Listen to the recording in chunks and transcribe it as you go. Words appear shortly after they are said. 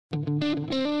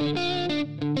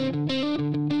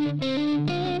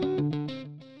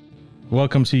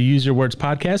Welcome to Use Your Words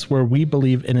podcast, where we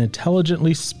believe in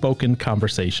intelligently spoken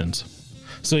conversations.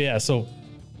 So you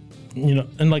know,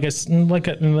 and I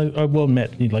will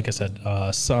admit, like I said,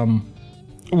 I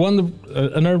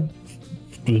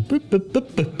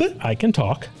can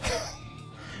talk,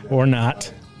 or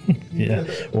not, yeah,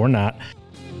 or not.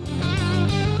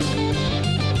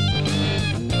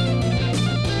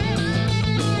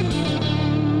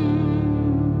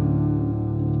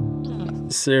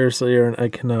 Seriously, Aaron, I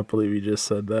cannot believe you just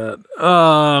said that.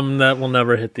 That will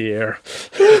never hit the air.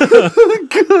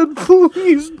 God,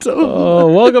 please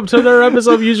don't. Welcome to another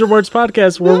episode of Use Your Words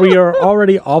podcast, where we are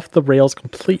already off the rails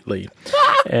completely,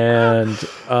 and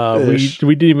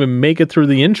we didn't even make it through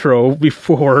the intro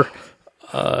before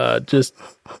just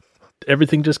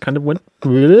everything just kind of went.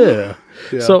 Yeah.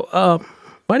 So,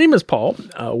 my name is Paul.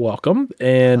 Welcome,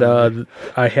 and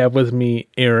I have with me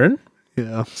Aaron.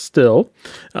 Yeah. Still.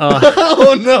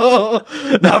 Oh no!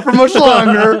 Not for much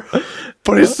longer.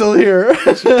 But he's still here.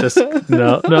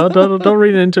 Don't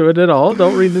read into it at all.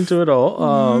 Don't read into it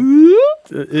all.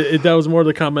 That was more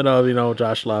the comment of,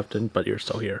 Josh left, but you're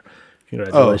still here.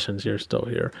 Congratulations, You're still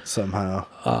here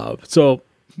Somehow. So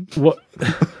what?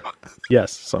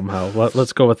 Yes, somehow.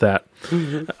 Let's go with that.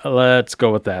 Let's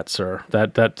go with that, sir.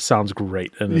 That sounds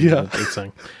great. And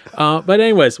but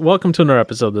anyways, welcome to another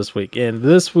episode this week. And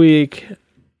this week,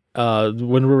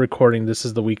 when we're recording, this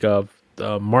is the week of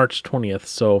March 20th.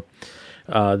 So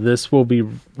this will be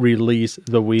released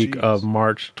the week of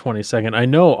March 22nd. I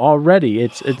know already.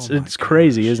 It's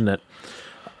crazy, isn't it?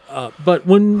 But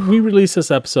when we release this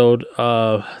episode,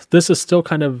 this is still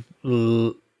kind of,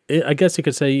 I guess you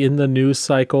could say, in the news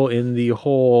cycle, in the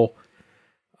whole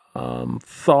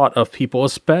thought of people,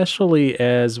 especially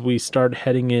as we start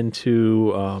heading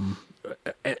into,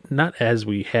 as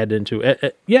we're heading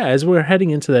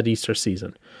into that Easter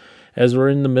season, as we're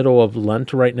in the middle of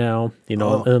Lent right now, in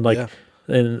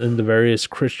the various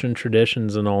Christian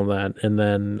traditions and all that. And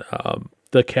then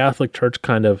the Catholic Church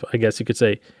kind of, I guess you could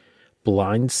say,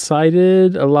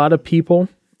 blindsided a lot of people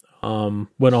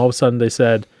when all of a sudden they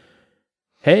said,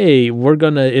 hey, we're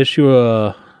going to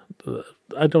issue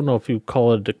I don't know if you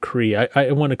call it a decree.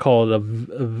 I want to call it a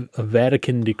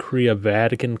Vatican decree, a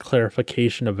Vatican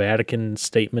clarification, a Vatican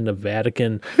statement, a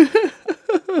Vatican,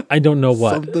 I don't know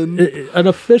what. An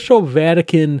official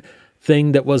Vatican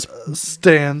thing that was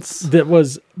stance that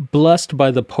was blessed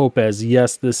by the Pope as,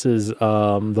 yes, this is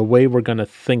the way we're going to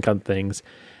think on things.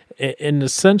 And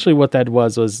essentially what that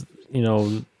was, if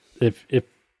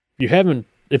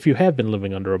you have been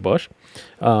living under a bush,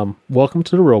 welcome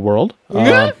to the real world.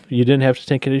 You didn't have to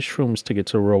take any shrooms to get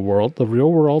to the real world. The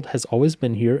real world has always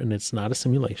been here, and it's not a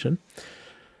simulation,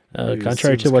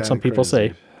 contrary to what some people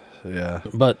say. Yeah.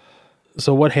 But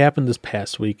so what happened this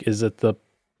past week is that the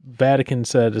Vatican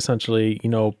said, essentially,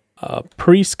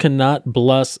 priests cannot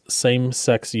bless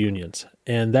same-sex unions,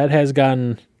 and that has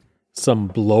gotten some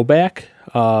blowback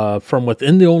from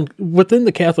within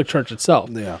the Catholic Church itself.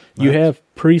 Yeah, you have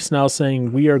priests now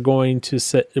saying we are going to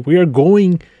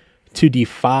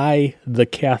defy the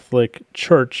Catholic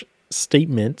Church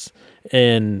statements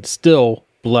and still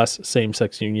bless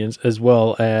same-sex unions, as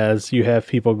well as you have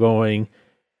people going,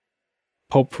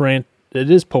 it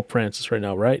is Pope Francis right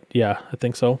now, right? Yeah, I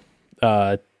think so.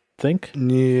 Yeah,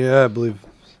 I believe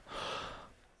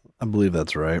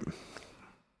that's right.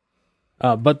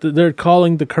 But they're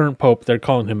calling the current Pope, they're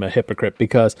calling him a hypocrite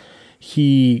because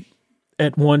he,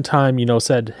 at one time,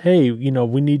 said, hey,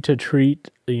 we need to treat,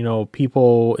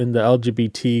 people in the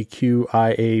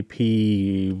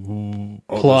LGBTQIAP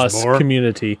plus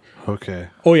community. Okay.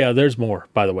 Oh, yeah, there's more,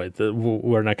 by the way.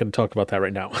 We're not going to talk about that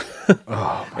right now.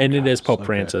 And it is Pope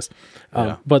Francis.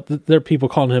 But there are people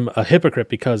calling him a hypocrite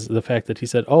because of the fact that he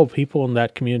said, people in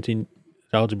that community,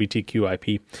 the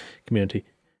LGBTQIP community,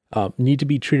 need to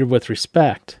be treated with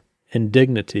respect and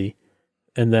dignity.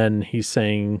 And then he's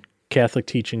saying Catholic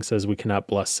teaching says we cannot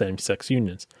bless same-sex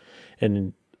unions.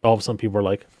 And all of a sudden people are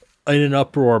like in an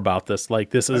uproar about this.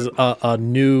 Like this is a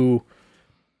new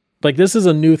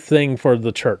thing for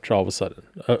the church all of a sudden.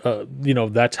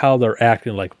 That's how they're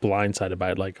acting, like blindsided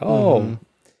by it. Like,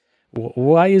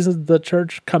 why isn't the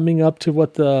church coming up to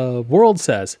what the world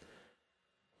says?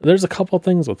 There's a couple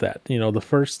things with that. The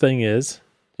first thing is,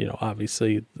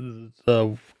 obviously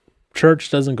the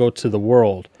church doesn't go to the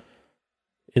world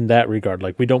in that regard.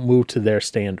 Like we don't move to their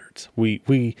standards.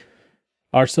 We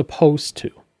are supposed to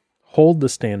hold the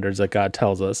standards that God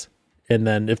tells us. And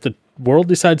then if the world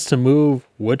decides to move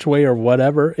which way or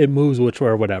whatever, it moves which way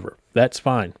or whatever. That's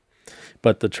fine.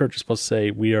 But the church is supposed to say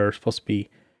we are supposed to be,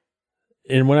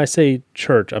 and when I say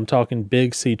church, I'm talking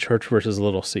big C church versus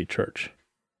little c church.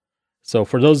 So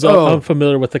for those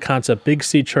unfamiliar with the concept, Big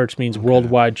C Church means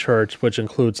worldwide church, which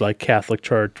includes like Catholic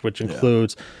Church, which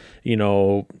includes,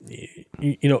 every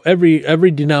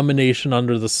denomination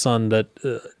under the sun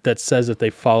that says that they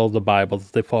follow the Bible,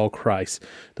 that they follow Christ,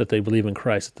 that they believe in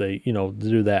Christ, that they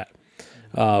do that.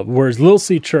 Whereas Little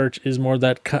C Church is more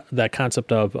that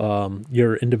concept of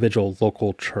your individual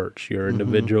local church, your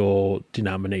individual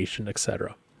denomination,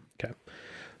 etc. Okay,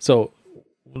 so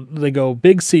they go,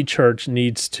 Big C Church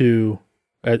needs to,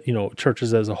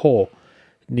 churches as a whole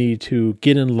need to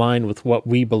get in line with what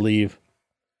we believe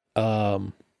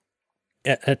at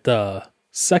the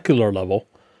secular level.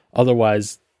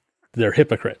 Otherwise, they're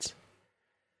hypocrites.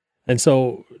 And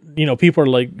so, people are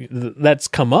like, that's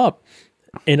come up.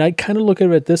 And I kind of look at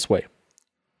it this way.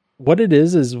 What it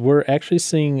is we're actually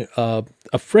seeing a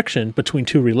friction between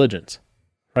two religions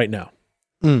right now.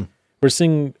 We're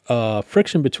seeing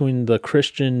friction between the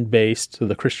Christian-based,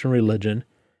 the Christian religion,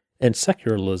 and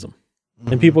secularism.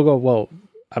 And people go, well,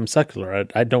 I'm secular.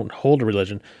 I don't hold a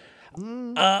religion.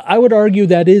 I would argue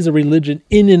that is a religion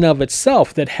in and of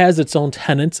itself that has its own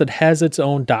tenets, that has its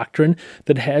own doctrine,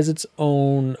 that has its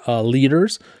own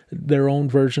leaders, their own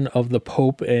version of the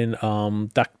Pope and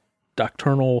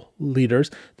doctrinal leaders.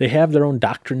 They have their own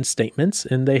doctrine statements,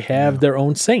 and they have their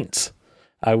own saints,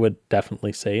 I would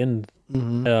definitely say. And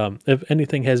if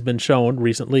anything has been shown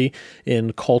recently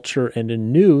in culture and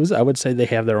in news, I would say they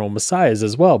have their own messiahs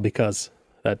as well, because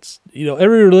that's,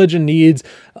 every religion needs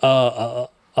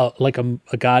like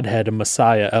a godhead, a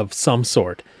messiah of some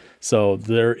sort. So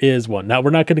there is one. Now, we're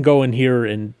not going to go in here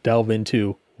and delve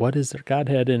into what is their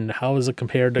godhead and how is it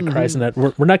compared to Christ, and that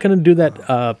we're not going to do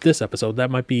that this episode. That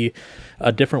might be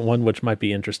a different one, which might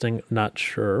be interesting. Not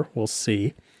sure. We'll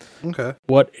see. Okay.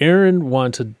 What Aaron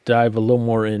wanted to dive a little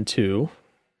more into,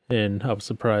 and I was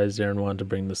surprised Aaron wanted to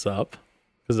bring this up,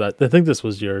 because I think this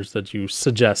was yours that you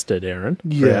suggested, Aaron.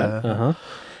 Yeah.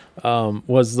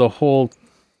 Was the whole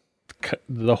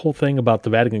thing about the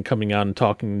Vatican coming out and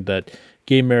talking that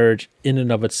gay marriage in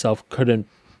and of itself couldn't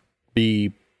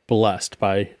be blessed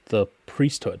by the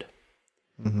priesthood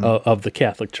of the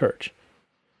Catholic Church.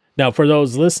 Now, for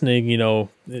those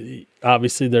listening,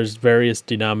 obviously there's various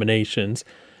denominations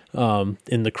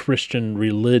in the Christian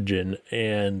religion,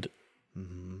 and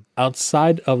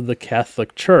outside of the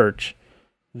Catholic Church,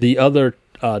 the other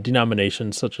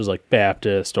denominations such as like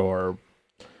Baptist or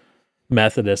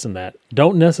Methodist and that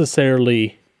don't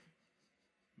necessarily,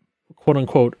 quote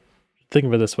unquote, think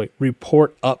of it this way,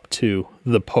 report up to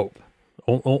the Pope.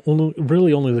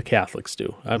 Only the Catholics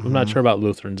do. I'm not sure about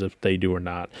Lutherans if they do or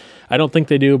not. I don't think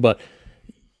they do, but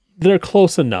they're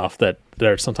close enough that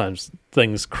there are sometimes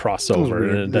things cross over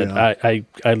and that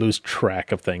I lose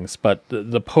track of things. But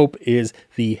the Pope is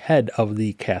the head of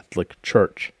the Catholic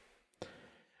Church.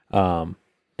 And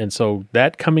so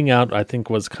that coming out, I think,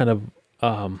 was kind of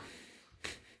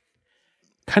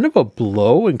a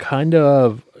blow, and kind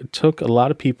of took a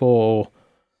lot of people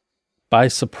by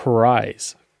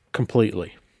surprise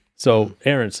completely. So,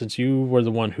 Aaron, since you were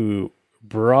the one who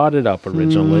brought it up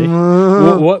originally,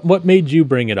 what made you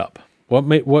bring it up? What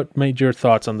made your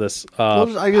thoughts on this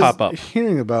pop up?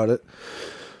 Hearing about it.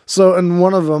 So, and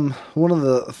one of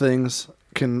the things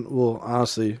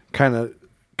honestly kind of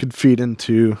could feed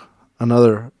into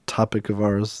another topic of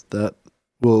ours that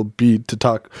we will be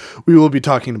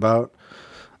talking about.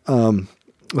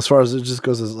 As far as it just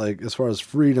goes as far as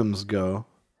freedoms go.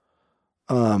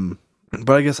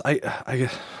 But I guess I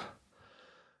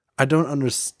don't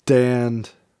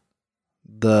understand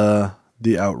the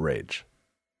outrage.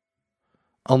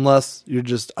 Unless you're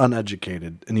just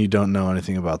uneducated and you don't know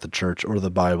anything about the church or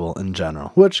the Bible in general,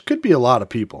 which could be a lot of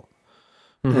people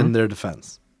in their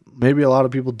defense. Maybe a lot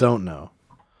of people don't know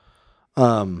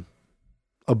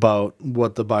about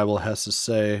what the Bible has to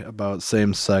say about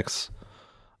same-sex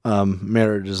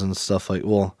marriages and stuff like.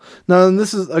 Well, now, and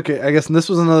this is okay. I guess, and this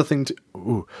was another thing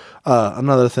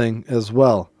another thing as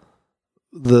well.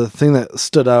 The thing that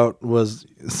stood out was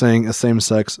saying a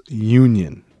same-sex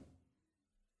union.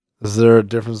 Is there a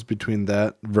difference between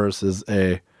that versus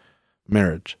a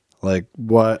marriage? Like,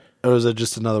 what? Or is it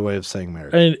just another way of saying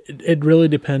marriage? And it really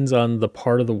depends on the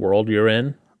part of the world you're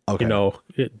in. Okay.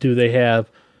 Do they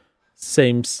have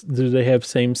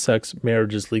same-sex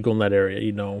marriages legal in that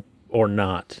area? Or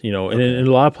not? And in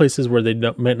a lot of places where they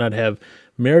might not have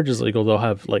marriages legal, they'll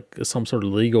have like some sort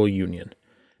of legal union.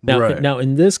 Now,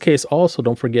 in this case, also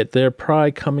don't forget they're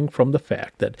probably coming from the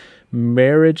fact that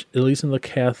marriage, at least in the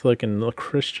Catholic and the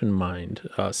Christian mind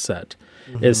set,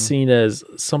 is seen as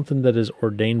something that is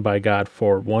ordained by God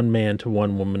for one man to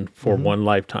one woman for one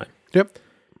lifetime. Yep.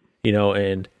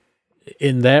 And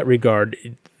in that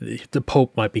regard, the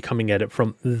Pope might be coming at it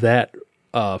from that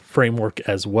framework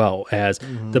as well as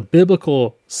the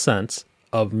biblical sense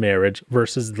of marriage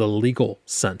versus the legal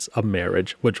sense of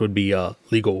marriage, which would be a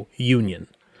legal union.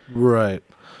 Right.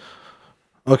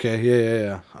 Okay.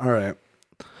 Yeah. All right.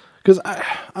 Because I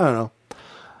don't know.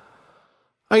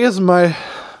 I guess my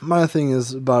thing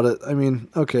is about it. I mean,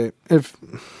 okay, if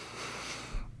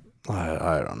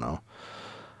I don't know.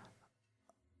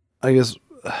 I guess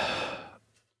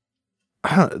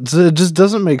it just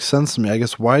doesn't make sense to me. I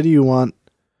guess why do you want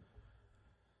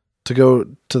to go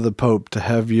to the Pope to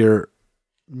have your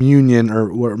union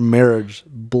or marriage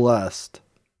blessed?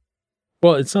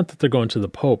 Well, it's not that they're going to the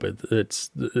Pope.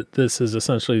 This is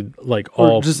essentially like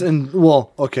all or just in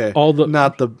well, okay, all the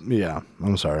not the yeah.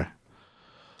 I'm sorry.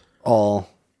 All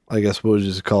I guess what would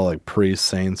you call like priests,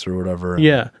 saints, or whatever.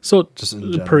 Yeah. So just in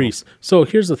the general. priests. So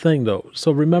here's the thing, though.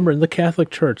 So remember, in the Catholic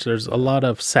Church, there's a lot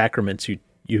of sacraments you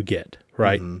get,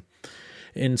 right?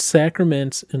 And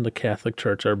sacraments in the Catholic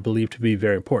Church are believed to be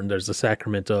very important. There's the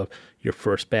sacrament of your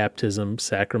first baptism,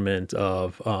 sacrament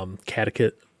of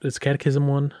Is catechism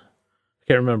one? I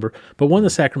can't remember. But one of the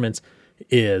sacraments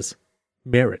is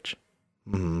marriage.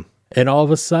 And all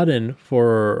of a sudden,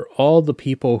 for all the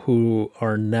people who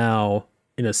are now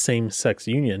in a same-sex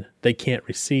union, they can't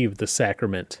receive the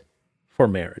sacrament for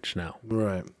marriage now.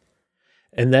 Right.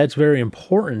 And that's very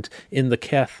important in the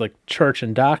Catholic Church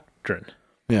and doctrine.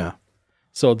 Yeah.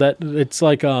 So that it's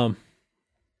like, think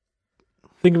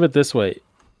of it this way.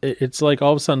 It's like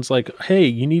all of a sudden it's like, hey,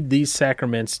 you need these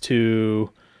sacraments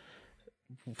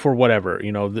for whatever,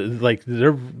 like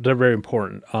they're very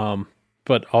important.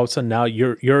 But all of a sudden now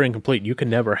you're incomplete. You can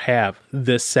never have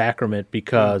this sacrament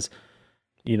because,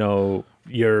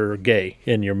 you're gay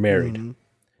and you're married.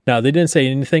 Now, they didn't say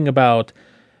anything about,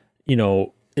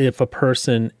 if a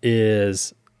person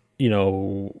is,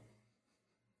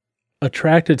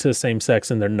 attracted to the same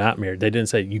sex and they're not married. They didn't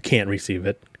say you can't receive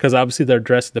it because obviously they're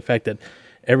addressing the fact that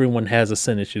everyone has a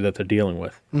sin issue that they're dealing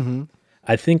with.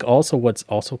 I think also what's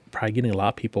also probably getting a lot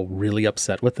of people really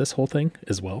upset with this whole thing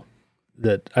as well,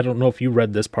 that I don't know if you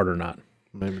read this part or not.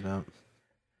 Maybe not.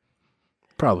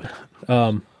 Probably.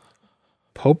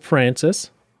 Pope Francis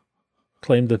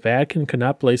claimed the Vatican could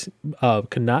not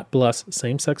bless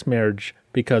same-sex marriage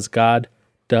because God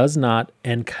does not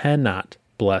and cannot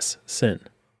bless sin.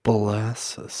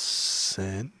 Bless a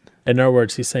sin? In other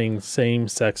words, he's saying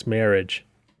same-sex marriage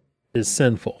is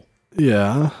sinful.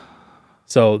 Yeah.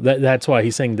 So that's why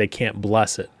he's saying they can't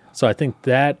bless it. So I think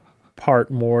that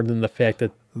part more than the fact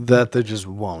that they just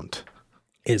won't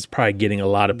is probably getting a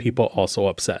lot of people also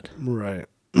upset. Right.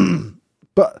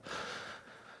 But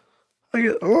I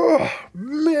guess, oh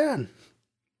man,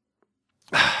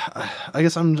 I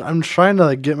guess I'm trying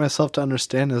to get myself to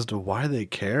understand as to why they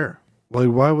care. Like,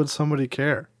 why would somebody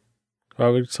care? Why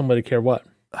would somebody care what?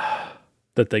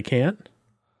 That they can't?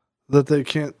 That they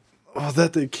can't. Oh,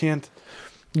 that they can't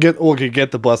get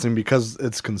the blessing because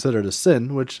it's considered a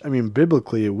sin. Which, I mean,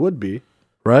 biblically it would be,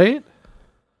 right?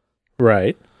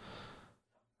 Right.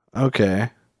 Okay.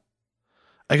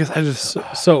 I guess I just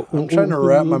so I'm trying to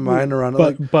wrap my mind around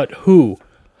it. But who?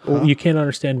 Huh? You can't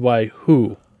understand why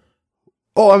who.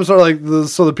 Oh, I'm sorry.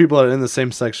 The people that are in the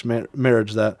same sex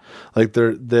marriage that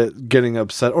they're getting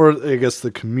upset, or I guess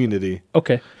the community.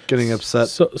 Okay. Getting upset.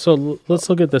 So let's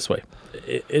look at it this way.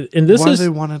 And this why is they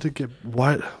wanted to get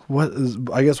what is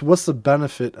I guess what's the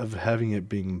benefit of having it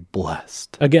being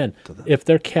blessed? Again, if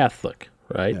they're Catholic,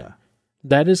 right? Yeah.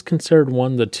 That is considered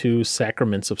one of the two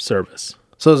sacraments of service.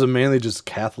 So is it mainly just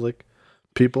Catholic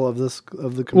people of the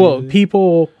community? Well,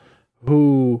 people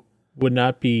who would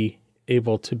not be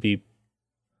able to be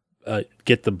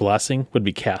get the blessing would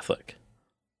be Catholic.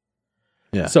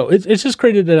 Yeah. So it's just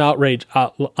created an outrage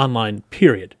online.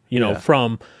 Period.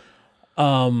 From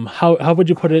how would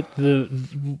you put it?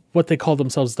 What they call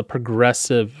themselves, the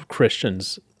progressive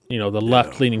Christians. The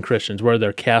left leaning Christians, whether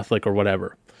they're Catholic or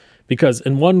whatever. Because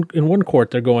in one court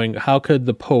they're going, how could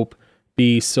the Pope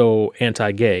be so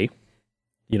anti-gay?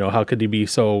 How could he be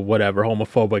so whatever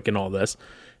homophobic and all this?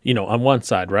 On one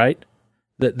side, right?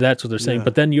 That's what they're saying. Yeah.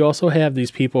 But then you also have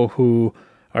these people who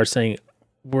are saying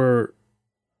we're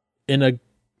in a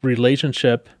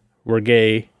relationship, we're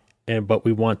gay, but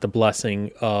we want the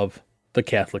blessing of the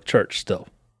Catholic Church still.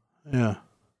 Yeah.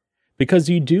 Because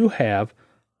you do have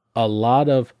a lot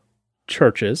of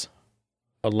churches,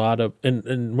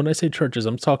 and when I say churches,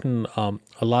 I'm talking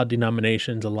a lot of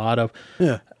denominations, a lot of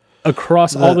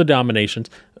across all the denominations.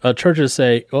 Churches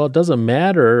say, well, it doesn't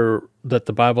matter that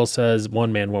the Bible says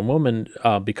one man, one woman,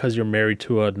 because you're married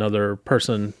to another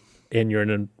person and you're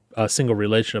in a single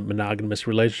relationship, monogamous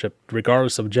relationship,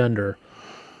 regardless of gender,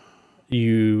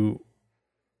 they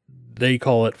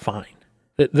call it fine.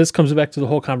 this comes back to the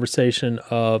whole conversation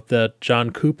of that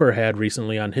John Cooper had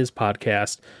recently on his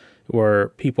podcast, where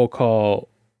people call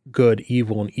good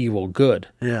evil and evil good.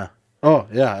 Yeah. Oh,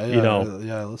 yeah.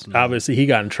 I listen. Obviously, he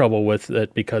got in trouble with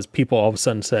it because people all of a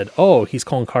sudden said, "Oh, he's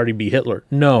calling Cardi B Hitler."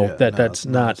 No, that's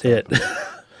not it.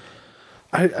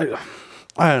 I don't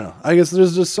know. I guess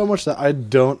there's just so much that I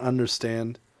don't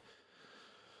understand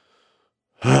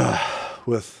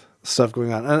with stuff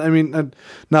going on. I mean,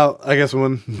 now I guess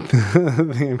one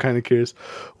thing I'm kind of curious: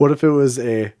 what if it was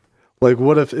a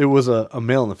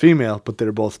male and a female, but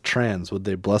they're both trans? Would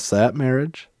they bless that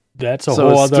marriage? That's a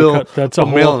whole other. That's a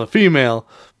male and a female,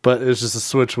 but it's just a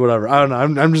switch, whatever. I don't know.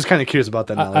 I'm just kind of curious about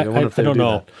that now. I don't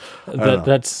know.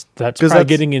 That's probably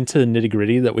getting into the nitty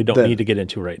gritty that we don't need to get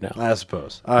into right now. I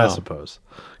suppose. Because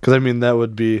I mean, that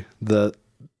would be the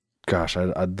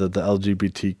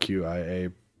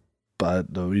LGBTQIA, but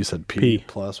you said P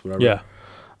plus whatever. Yeah.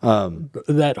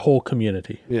 That whole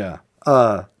community. Yeah.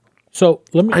 So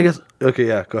let me. I guess. Okay.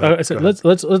 Yeah. Go ahead. I said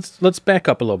let's back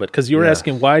up a little bit because you were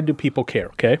asking why do people care?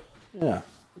 Okay. Yeah.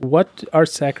 What are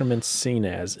sacraments seen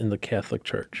as in the Catholic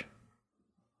Church?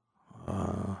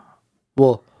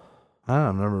 Well,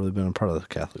 I've never really been a part of the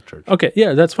Catholic Church. Okay,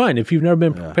 yeah, that's fine. If you've never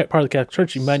been part of the Catholic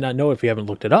Church, you might not know if you haven't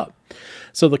looked it up.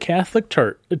 So the Catholic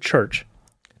Church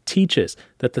teaches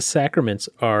that the sacraments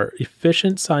are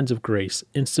efficient signs of grace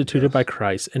instituted by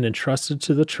Christ and entrusted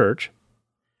to the Church,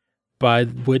 by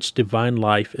which divine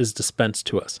life is dispensed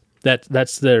to us.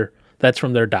 That's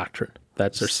from their doctrine.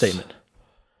 That's their statement.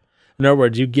 In other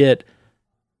words,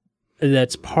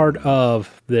 that's part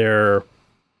of their,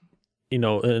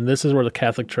 and this is where the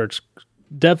Catholic Church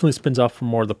definitely spins off from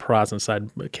more of the Protestant side.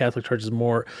 The Catholic Church is a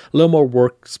little more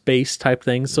workspace type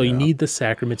thing. So you need the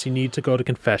sacraments, you need to go to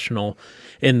confessional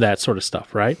and that sort of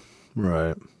stuff, right?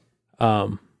 Right.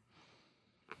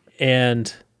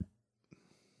 And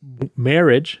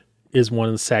marriage is one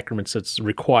of the sacraments that's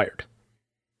required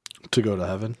to go to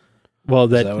heaven. Well,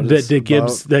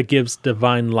 that gives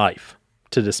divine life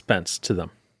to dispense to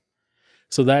them.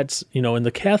 So that's, in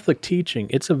the Catholic teaching,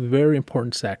 it's a very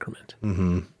important sacrament.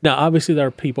 Mm-hmm. Now, obviously, there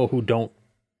are people who don't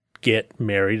get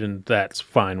married, and that's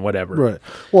fine, whatever. Right.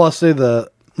 Well, I'll say that,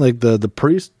 the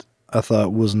priest, I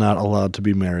thought, was not allowed to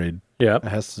be married. Yeah. It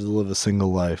has to live a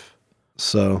single life.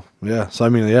 So, yeah. So, I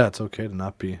mean, yeah, it's okay to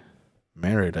not be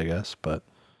married, I guess, but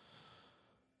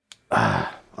I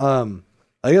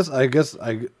guess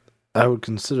I would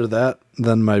consider that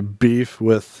then my beef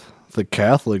with the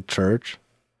Catholic Church,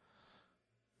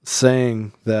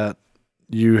 saying that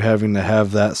you having to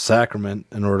have that sacrament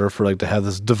in order for to have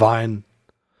this divine,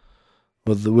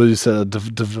 what you said,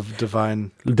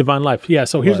 divine life. Yeah.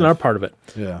 So here's another part of it.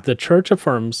 Yeah. The Church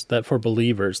affirms that for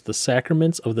believers, the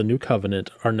sacraments of the new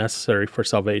covenant are necessary for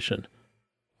salvation,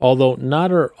 although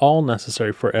not are all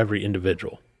necessary for every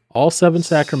individual. All 7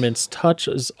 sacraments touch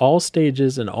all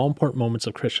stages and all important moments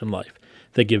of Christian life.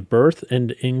 They give birth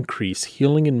and increase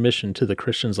healing and mission to the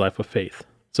Christian's life of faith.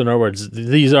 So in other words,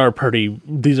 these are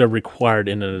required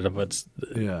in and of it.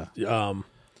 Yeah.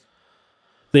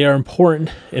 They are important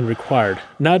and required,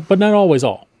 but not always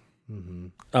all.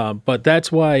 Mm-hmm. But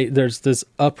that's why there's this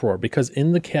uproar, because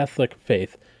in the Catholic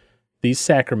faith, these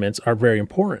sacraments are very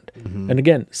important. Mm-hmm. And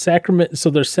again, so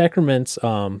there's sacraments.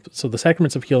 So the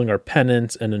sacraments of healing are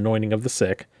penance and anointing of the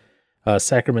sick.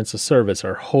 Sacraments of service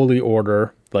are holy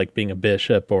order, like being a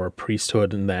bishop or a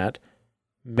priesthood and that.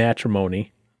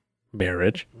 Matrimony,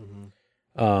 marriage.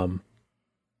 Mm-hmm.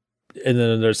 And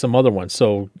then there's some other ones.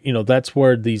 So, that's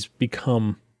where these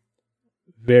become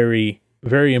very,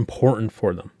 very important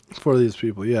for them. For these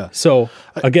people, yeah. So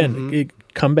again,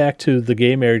 come back to the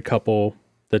gay married couple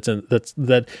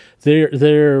that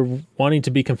they're wanting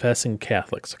to be confessing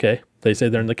Catholics, okay? They say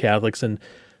they're in the Catholics and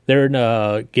they're in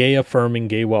a gay affirming,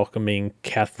 gay welcoming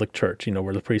Catholic church,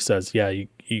 where the priest says, yeah,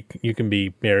 you can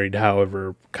be married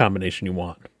however combination you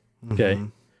want, okay? Mm-hmm.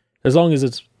 As long as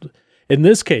it's, in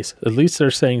this case, at least they're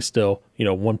saying still,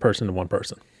 one person to one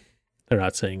person. They're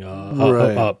not saying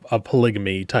a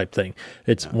polygamy type thing.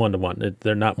 It's one-to-one.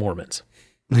 They're not Mormons.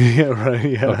 Yeah, right,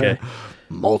 yeah. Okay.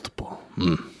 Multiple.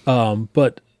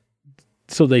 But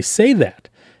so they say that,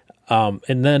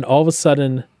 and then all of a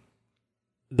sudden,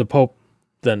 the Pope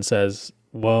then says,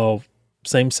 "Well,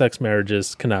 same-sex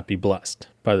marriages cannot be blessed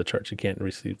by the church. You can't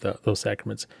receive those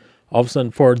sacraments." All of a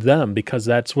sudden, for them, because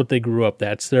that's what they grew up,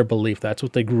 that's their belief, that's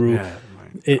what they grew. Yeah,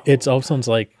 it's all of a sudden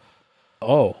like,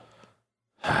 oh,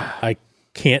 I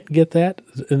can't get that,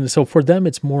 and so for them,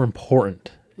 it's more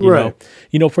important. You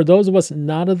know, for those of us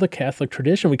not of the Catholic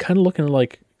tradition, we kind of look at it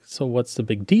like, so what's the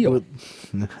big deal?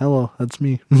 Hello, that's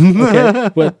me. Okay,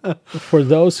 but for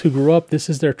those who grew up, this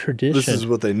is their tradition. This is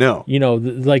what they know. You know,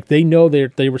 like they know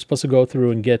they were supposed to go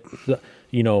through and get the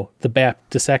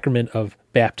sacrament of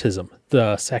baptism,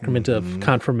 the sacrament of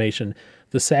confirmation,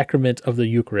 the sacrament of the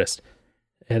Eucharist.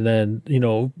 And then,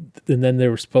 and then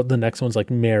the next one's like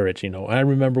marriage. I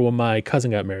remember when my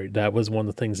cousin got married, that was one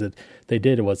of the things that they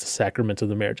did. It was the sacrament of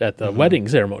the marriage at the wedding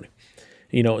ceremony,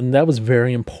 and that was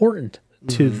very important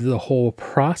to the whole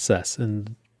process.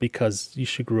 And because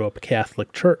she grew up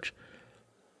Catholic church,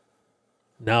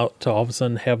 now to all of a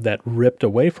sudden have that ripped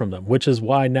away from them, which is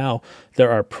why now there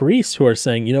are priests who are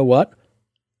saying, you know what?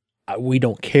 We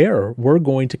don't care. We're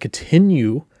going to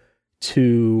continue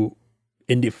to,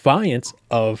 in defiance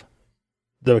of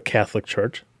the Catholic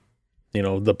Church,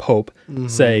 the Pope,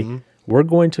 say, we're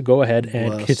going to go ahead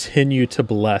and continue to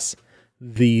bless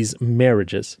these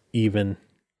marriages, even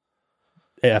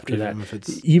after that.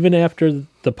 Even after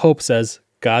the Pope says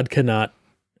God cannot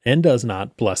and does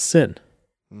not bless sin.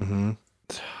 Mm-hmm.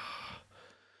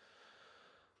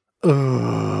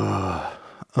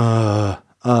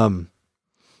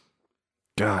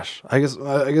 Gosh, I guess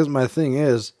my thing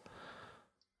is,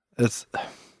 if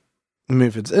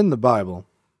it's in the Bible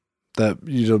that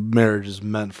marriage is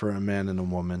meant for a man and a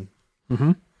woman,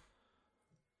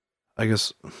 I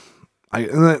guess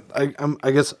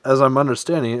as I'm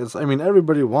understanding it,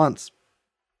 everybody wants,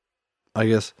 I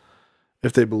guess,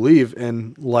 if they believe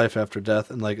in life after death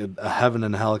and like a heaven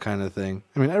and hell kind of thing.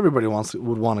 Everybody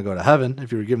would want to go to heaven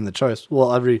if you were given the choice.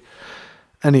 Well,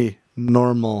 any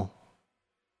normal,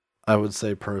 I would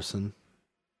say, person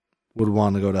would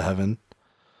want to go to heaven.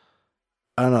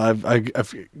 I don't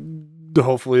know.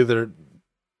 Hopefully they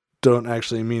don't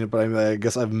actually mean it, but I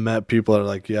guess I've met people that are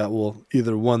like, yeah, well,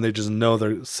 either one, they just know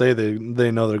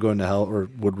they know they're going to hell or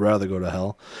would rather go to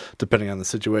hell, depending on the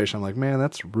situation. I'm like, man,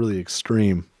 that's really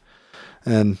extreme.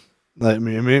 And to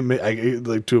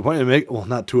a point,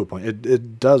 not to a point.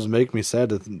 It does make me sad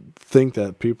to think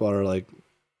that people are like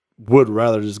would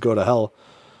rather just go to hell.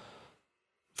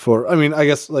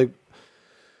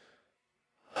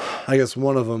 I guess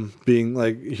one of them being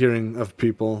like hearing of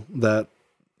people that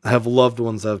have loved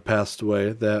ones that have passed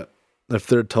away, that if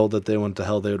they're told that they went to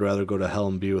hell, they would rather go to hell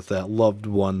and be with that loved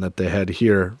one that they had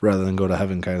here rather than go to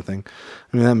heaven, kind of thing.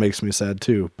 That makes me sad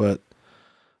too. But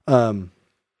I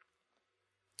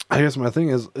guess my thing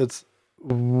is,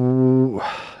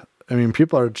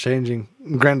 people are changing.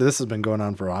 Granted, this has been going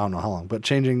on for I don't know how long, but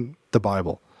changing the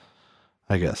Bible,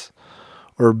 I guess,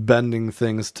 or bending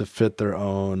things to fit their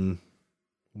own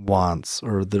wants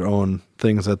or their own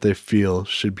things that they feel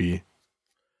should be,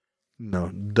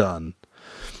 done.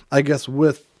 I guess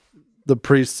with the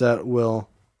priests that will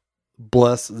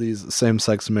bless these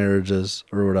same-sex marriages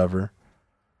or whatever.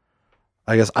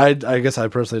 I guess I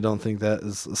personally don't think that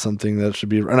is something that should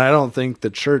be, and I don't think the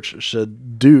church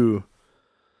should do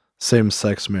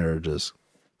same-sex marriages,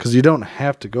 because you don't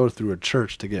have to go through a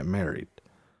church to get married,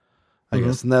 I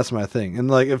guess, and that's my thing.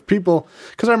 And like, if people,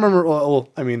 because I remember,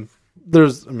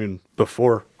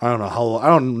 before, I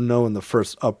don't know when the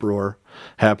first uproar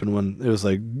happened, when it was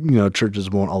like, churches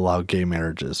won't allow gay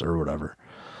marriages or whatever.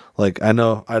 Like, I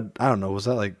don't know, was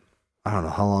that like, I don't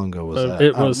know, how long ago was that?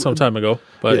 It was some time ago,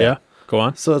 but yeah. Go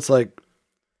on. So it's like,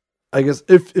 I guess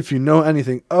if you know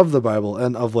anything of the Bible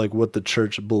and of like what the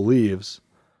church believes,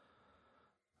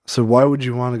 so why would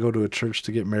you want to go to a church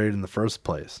to get married in the first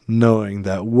place, knowing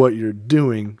that what you're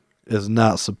doing is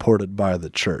not supported by the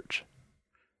church?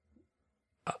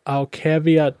 I'll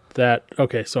caveat that.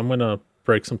 Okay, so I'm going to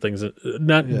break some things.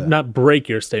 Not break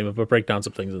your statement, but break down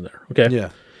some things in there. Okay. Yeah.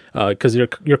 Because your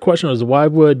question was, why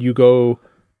would you go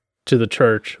to the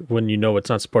church when you know it's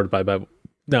not supported by the Bible?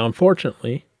 Now,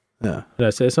 unfortunately, and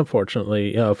I say this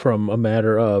unfortunately, from a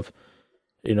matter of,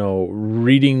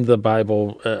 reading the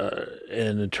Bible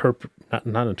and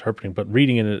not interpreting, but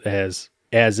reading it as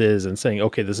is and saying,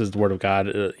 okay, this is the Word of God.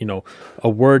 A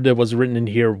word that was written in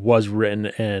here was written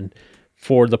and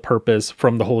for the purpose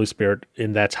from the Holy Spirit,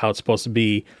 and that's how it's supposed to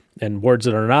be. And words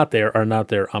that are not there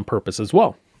on purpose as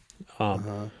well.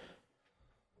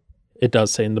 It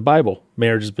does say in the Bible,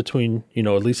 marriage is between, at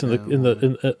least in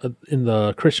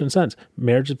the Christian sense,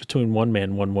 marriage is between one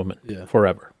man, one woman,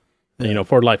 forever. Yeah.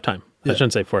 For a lifetime. Yeah. I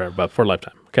shouldn't say forever, but for a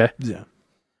lifetime. Okay. Yeah.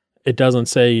 It doesn't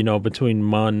say, between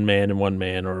one man and one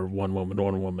man, or one woman to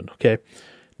one woman. Okay.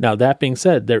 Now, that being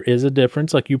said, there is a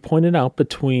difference, like you pointed out,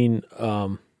 between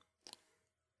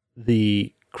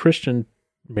the Christian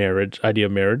idea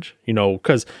of marriage,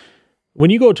 because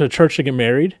when you go to a church to get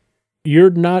married,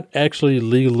 you're not actually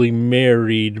legally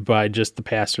married by just the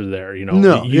pastor there.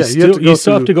 No, you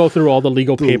still have to go through all the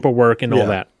legal paperwork and all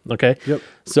that. Okay. Yep.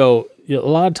 So a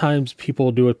lot of times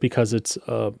people do it because it's,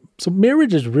 so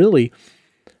marriage is really,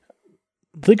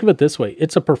 think of it this way.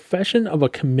 It's a profession of a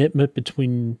commitment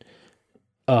between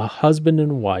a husband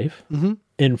and wife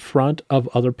in front of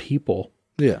other people.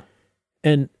 Yeah.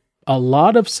 And a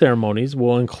lot of ceremonies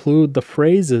will include the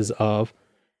phrases of,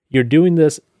 you're doing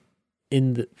this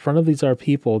in front of these other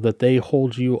people that they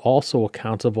hold you also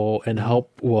accountable and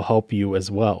will help you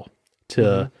as well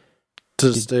to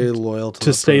stay loyal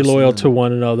to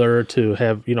one another, to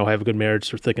have have a good marriage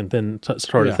through thick and thin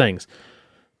sort of things.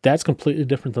 That's completely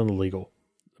different than the legal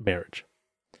marriage.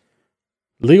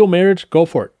 Legal marriage, go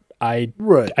for it. I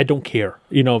don't care.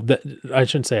 I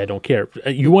shouldn't say I don't care.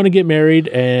 You want to get married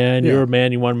and you're a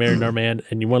man, you want to marry another man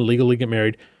and you want to legally get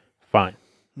married, fine.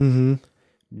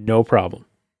 No problem.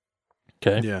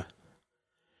 Okay. Yeah.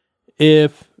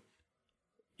 If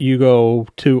you go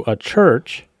to a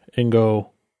church and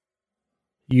go,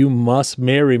 you must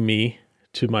marry me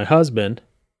to my husband,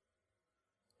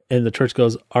 and the church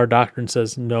goes, our doctrine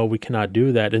says, no, we cannot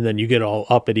do that. And then you get all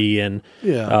uppity and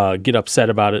get upset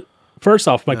about it. First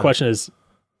off, my question is,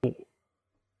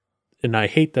 and I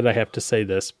hate that I have to say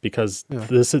this because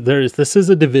this is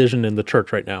a division in the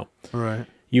church right now. Right.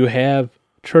 You have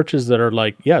churches that are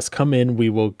like, yes, come in, we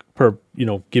will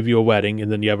give you a wedding,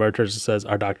 and then you have our church that says,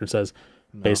 our doctrine says,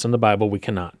 based on the Bible, we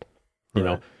cannot. You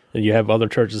know, and you have other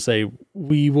churches that say,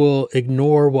 we will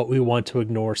ignore what we want to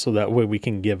ignore so that way we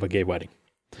can give a gay wedding.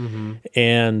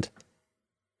 And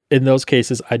in those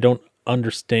cases, I don't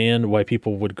understand why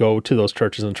people would go to those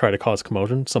churches and try to cause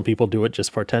commotion. Some people do it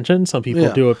just for attention. Some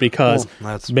people do it because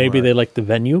maybe they like the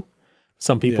venue.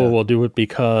 Some people will do it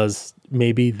because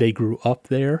maybe they grew up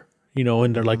there,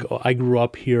 and they're like, oh, I grew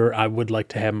up here. I would like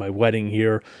to have my wedding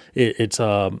here. It's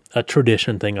a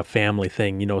tradition thing, a family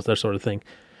thing, that sort of thing.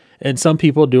 And some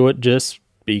people do it just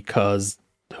because,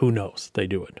 who knows, they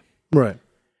do it. Right.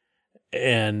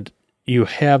 And you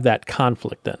have that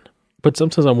conflict then. But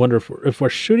sometimes I wonder if we're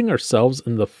shooting ourselves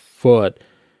in the foot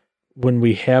when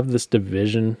we have this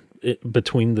division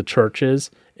between the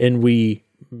churches and we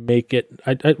make it,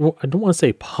 I don't want to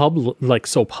say public, like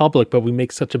so public, but we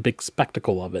make such a big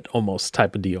spectacle of it almost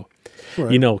type of deal.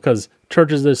 Right. Because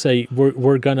churches that say,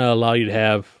 we're going to allow you to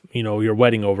have, your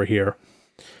wedding over here.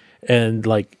 And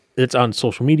like, it's on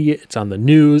social media, it's on the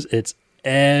news, it's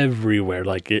everywhere.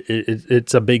 Like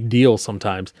it's a big deal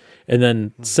sometimes. And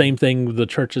then same thing, the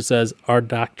church says, our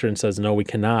doctrine says, no, we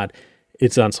cannot.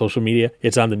 It's on social media,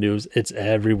 it's on the news, it's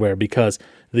everywhere because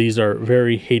these are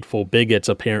very hateful bigots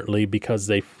apparently because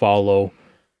they follow,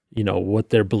 what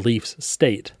their beliefs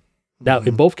state. Now,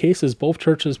 in both cases, both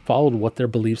churches followed what their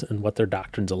beliefs and what their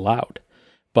doctrines allowed.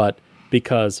 But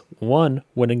because one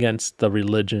went against the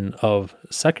religion of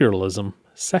secularism,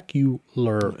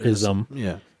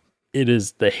 it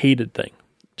is the hated thing.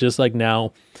 Just like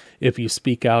now, if you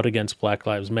speak out against Black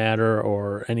Lives Matter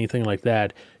or anything like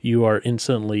that, you are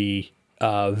instantly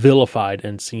vilified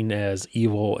and seen as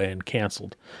evil and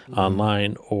canceled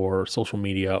online or social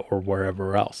media or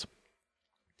wherever else.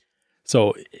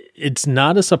 So it's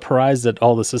not a surprise that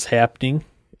all this is happening.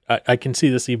 I can see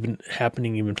this even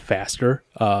happening even faster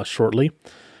shortly.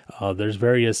 There's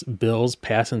various bills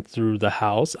passing through the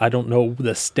House. I don't know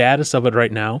the status of it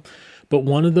right now, but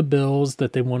one of the bills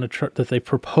that they that they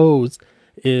proposed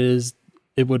is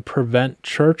it would prevent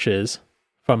churches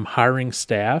from hiring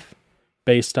staff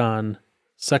based on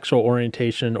sexual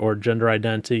orientation or gender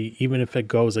identity, even if it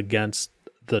goes against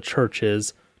the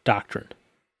church's doctrine.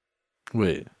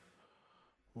 Wait.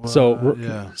 So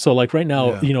like right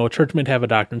now, a church might have a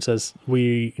doctrine says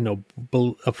we,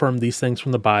 affirm these things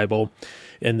from the Bible,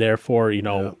 and therefore,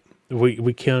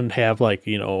 we can't have like,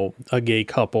 a gay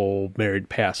couple married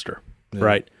pastor,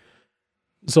 right?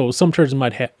 So some churches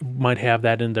might have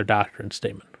that in their doctrine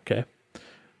statement, okay?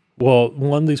 Well,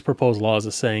 one of these proposed laws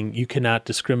is saying you cannot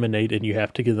discriminate and you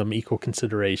have to give them equal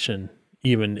consideration,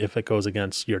 even if it goes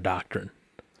against your doctrine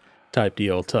type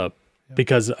deal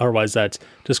because otherwise that's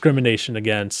discrimination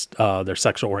against their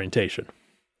sexual orientation.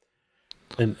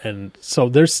 And so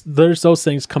there's those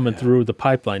things coming through the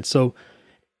pipeline. So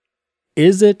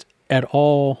is it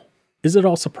all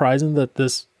surprising that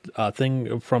this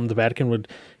thing from the Vatican would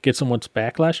get so much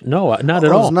backlash? No, not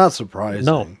at all. It's not surprising.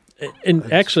 No.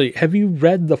 And actually, have you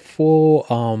read the full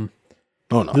oh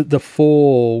no. the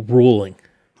full ruling?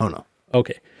 Oh no.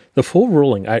 Okay. The full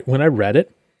ruling, when I read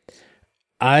it,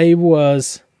 I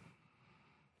was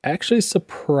actually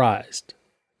surprised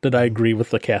that I agree with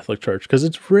the Catholic Church, because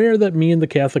it's rare that me and the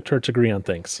Catholic Church agree on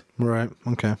things. Right.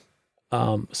 Okay.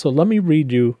 So let me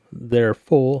read you their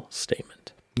full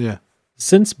statement. Yeah.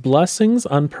 Since blessings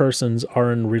on persons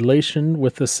are in relation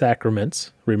with the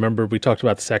sacraments, remember we talked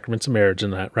about the sacraments of marriage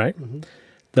and that, right? Mm-hmm.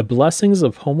 The blessings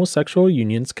of homosexual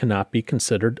unions cannot be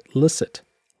considered licit.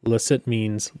 Licit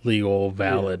means legal,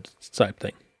 valid type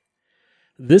thing.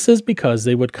 This is because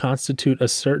they would constitute a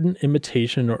certain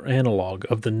imitation or analog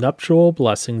of the nuptial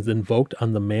blessings invoked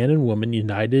on the man and woman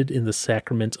united in the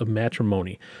sacrament of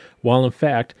matrimony, while in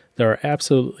fact there are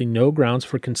absolutely no grounds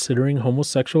for considering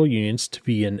homosexual unions to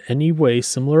be in any way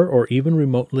similar or even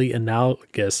remotely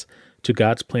analogous to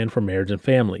God's plan for marriage and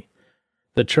family.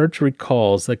 The Church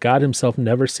recalls that God himself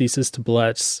never ceases to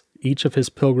bless each of his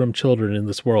pilgrim children in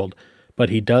this world,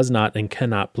 but he does not and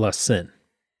cannot bless sin.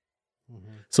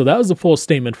 So that was the full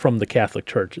statement from the Catholic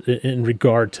Church in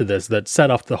regard to this that set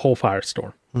off the whole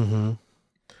firestorm. Mm-hmm.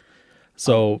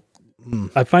 So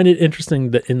I find it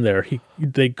interesting that in there,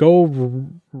 they go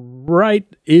right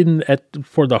in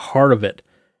for the heart of it,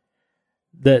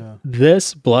 that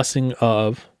this blessing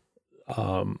of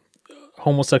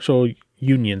homosexual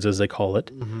unions, as they call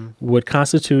it, would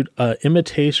constitute an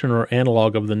imitation or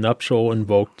analog of the nuptial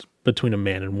invoked between a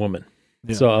man and woman.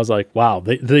 Yeah. So I was like, wow,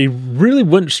 they really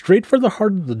went straight for the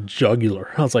heart of the jugular.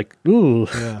 I was like, ooh.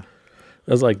 Yeah.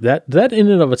 I was like, that in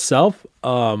and of itself,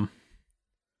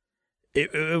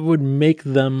 it would make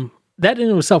them, that in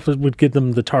and of itself would give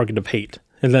them the target of hate.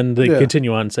 And then they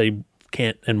continue on and say,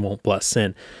 can't and won't bless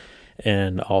sin.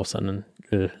 And all of a sudden,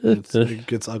 it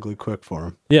gets ugly quick for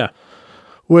them. Yeah.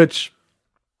 Which,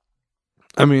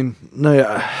 I mean, no,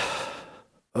 yeah.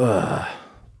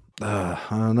 I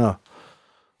don't know.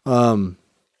 I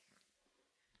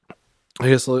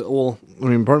guess, well, I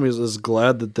mean, part of me is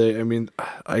glad that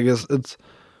I guess it's,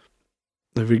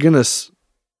 if you're going to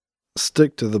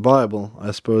stick to the Bible,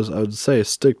 I suppose I would say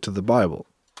stick to the Bible.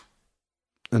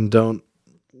 And don't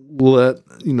let,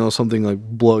 something like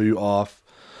blow you off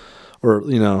or,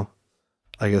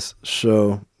 I guess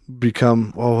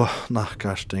become,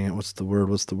 gosh dang it, what's the word?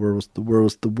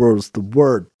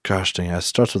 Gosh dang it, it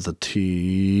starts with a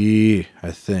T,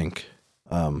 I think.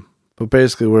 But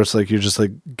basically where it's like you're just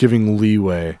like giving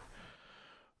leeway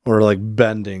or like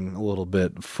bending a little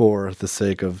bit for the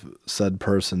sake of said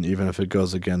person, even if it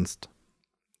goes against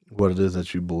what it is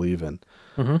that you believe in.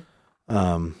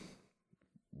 Mm-hmm.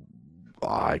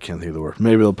 I can't think of the word.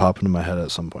 Maybe it'll pop into my head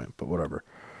at some point, but whatever.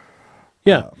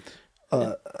 Yeah.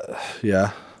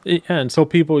 Yeah. And so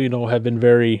people, have been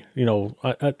very,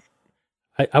 I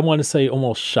want to say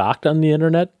almost shocked on the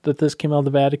internet that this came out of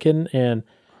the Vatican. And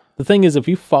the thing is, if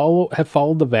you have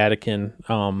followed the Vatican,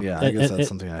 I guess that's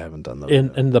something I haven't done though.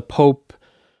 And the Pope,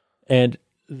 and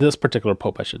this particular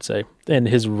Pope, I should say, and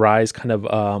his rise kind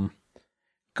of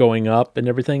going up and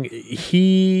everything,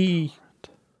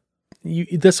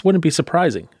 this wouldn't be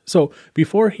surprising. So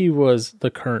before he was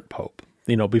the current Pope,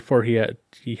 before he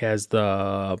has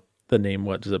the name,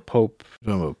 what is it, Pope?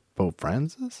 Pope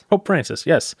Francis? Pope Francis,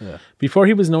 yes. Yeah. Before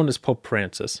he was known as Pope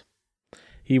Francis,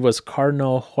 he was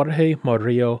Cardinal Jorge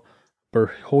Murillo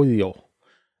Bergoglio.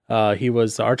 He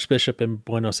was the Archbishop in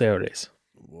Buenos Aires.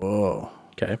 Whoa.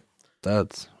 Okay.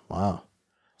 That's, wow.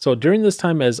 So during this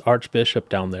time as Archbishop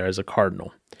down there as a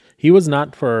cardinal, he was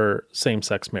not for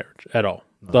same-sex marriage at all.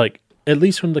 No. Like, at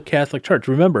least from the Catholic Church.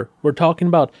 Remember, we're talking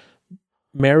about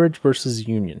marriage versus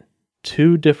union.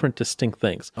 Two different distinct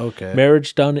things. Okay.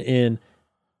 Marriage done in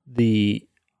the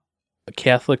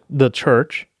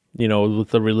church, with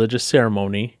the religious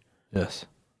ceremony. Yes.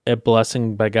 A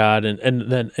blessing by God,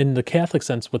 and then in the Catholic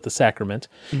sense with the sacrament,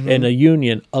 and a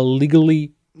union, a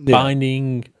legally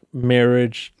binding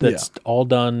marriage that's all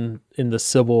done in the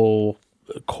civil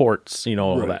courts,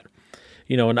 all that.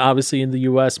 And obviously in the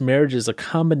U.S., marriage is a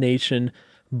combination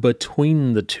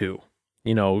between the two.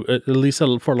 At least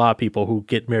for a lot of people who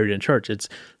get married in church, it's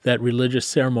that religious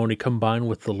ceremony combined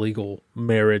with the legal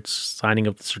marriage, signing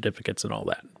of the certificates and all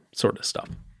that sort of stuff,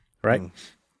 right? Mm.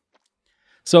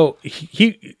 So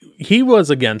he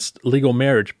was against legal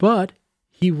marriage, but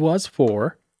he was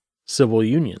for civil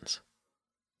unions.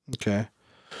 Okay.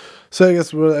 So I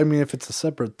guess, if it's a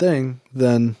separate thing,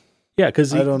 then yeah,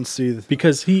 because I don't see the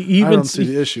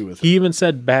issue with it. He even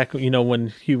said back,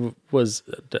 when he was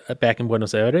back in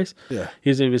Buenos Aires,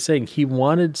 he was saying he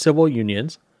wanted civil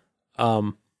unions,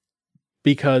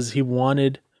 because he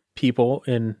wanted people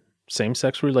in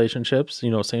same-sex relationships,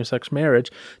 same-sex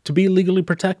marriage, to be legally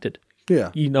protected.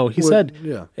 Yeah. He said,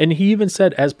 and he even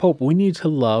said, as Pope, we need to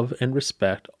love and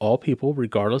respect all people,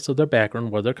 regardless of their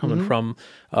background, where they're coming from,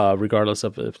 regardless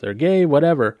of if they're gay,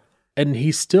 whatever. And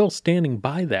he's still standing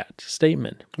by that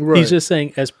statement. Right. He's just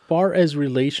saying, as far as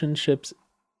relationships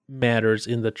matters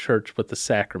in the church with the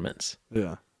sacraments,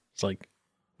 it's like,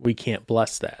 we can't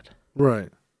bless that. Right.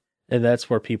 And that's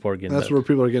where people are getting. That's where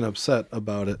people are getting upset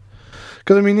about it.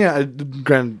 Because I mean, yeah,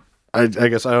 I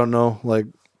guess I don't know. Like,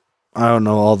 I don't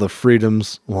know all the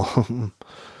freedoms. Well.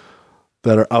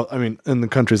 That are out, I mean, in the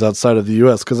countries outside of the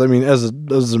U.S. Because I mean, as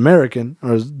an American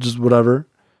or just whatever,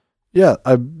 yeah,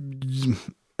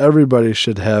 everybody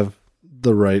should have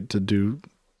the right to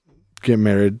get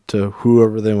married to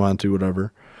whoever they want to,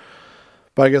 whatever.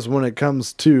 But I guess when it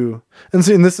comes to, and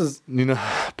this is,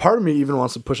 part of me even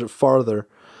wants to push it farther,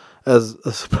 as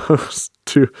opposed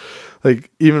to, like,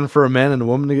 even for a man and a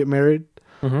woman to get married,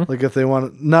 like if they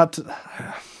want not to,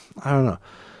 I don't know.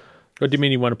 What do you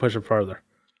mean you want to push it farther?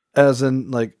 As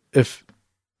in, like, if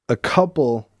a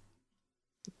couple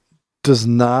does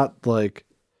not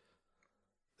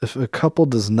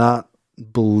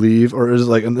believe, or is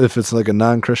like, if it's like a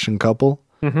non-Christian couple,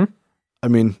 I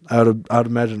mean, I would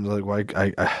imagine, like, well,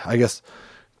 I guess,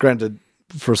 granted,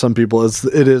 for some people,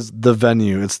 it is the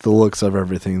venue, it's the looks of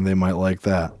everything. They might like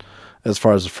that, as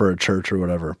far as for a church or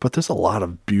whatever. But there's a lot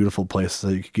of beautiful places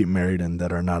that you could get married in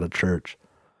that are not a church.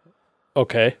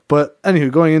 Okay. But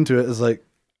anywho, going into it is like,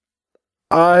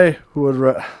 I would,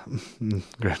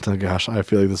 gosh, I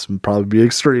feel like this would probably be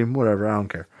extreme, whatever, I don't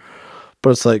care. But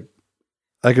it's like,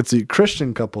 I could see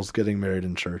Christian couples getting married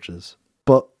in churches.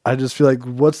 But I just feel like,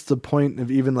 what's the point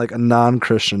of even like a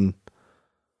non-Christian,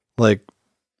 like,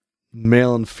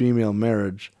 male and female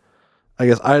marriage? I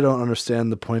guess I don't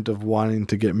understand the point of wanting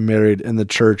to get married in the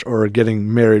church or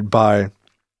getting married by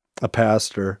a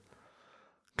pastor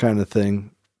kind of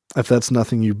thing. If that's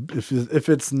nothing if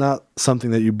it's not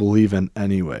something that you believe in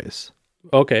anyways.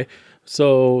 Okay.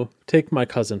 So take my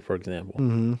cousin, for example.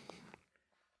 Mm-hmm.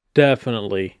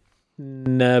 Definitely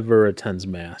never attends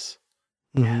mass.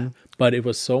 Mm-hmm. But it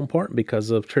was so important because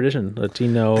of tradition,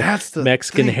 Latino,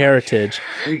 Mexican thing. heritage.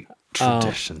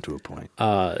 Tradition to a point.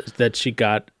 That she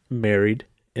got married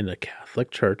in a Catholic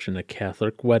church in a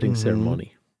Catholic wedding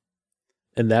ceremony.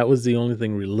 And that was the only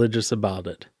thing religious about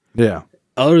it. Yeah.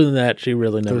 Other than that, she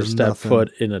really never stepped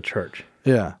foot in a church.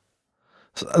 Yeah.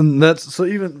 So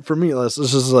even for me, it's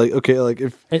just like, okay, like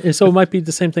if... And so it might be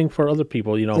the same thing for other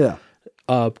people, Yeah.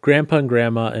 Grandpa and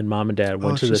grandma and mom and dad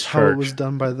went to this church. How it was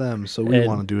done by them, so we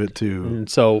want to do it too. And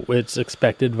so it's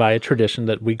expected via tradition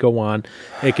that we go on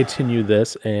and continue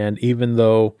this. And even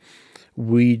though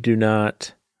we do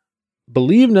not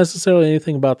believe necessarily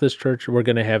anything about this church, we're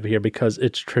going to have it here because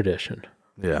it's tradition.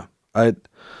 Yeah.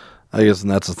 I guess,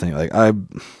 and that's the thing. Like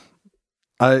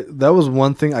that was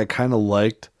one thing I kind of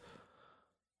liked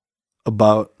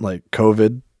about like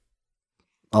COVID.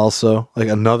 Also, like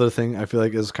another thing I feel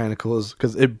like is kind of cool is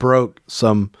because it broke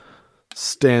some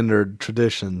standard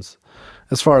traditions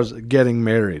as far as getting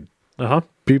married.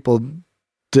 People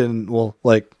didn't,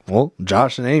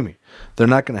 Josh and Amy, they're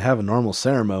not going to have a normal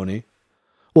ceremony.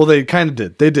 Well, they kind of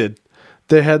did. They did.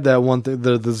 They had that one thing,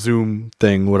 the Zoom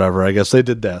thing, whatever. I guess they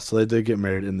did that. So they did get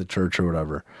married in the church or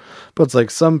whatever. But it's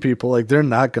like some people, like, they're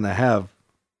not going to have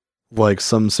like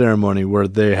some ceremony where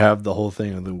they have the whole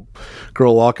thing of the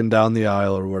girl walking down the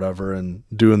aisle or whatever and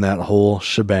doing that whole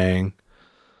shebang.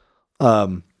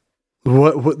 What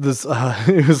this,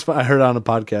 it was, I heard on a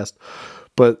podcast,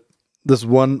 but this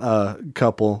one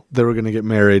couple, they were going to get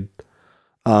married.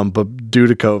 But due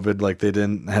to COVID, like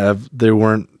they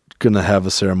weren't going to have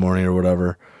a ceremony or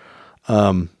whatever.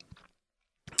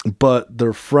 But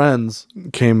their friends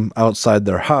came outside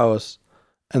their house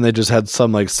and they just had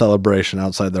some like celebration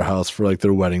outside their house for like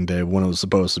their wedding day when it was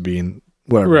supposed to be, and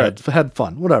whatever, right. had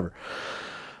fun, whatever.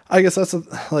 I guess that's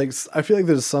I feel like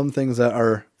there's some things that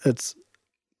are, it's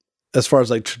as far as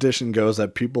like tradition goes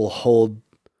that people hold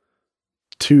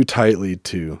too tightly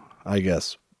to, I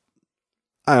guess.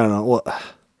 I don't know. Well,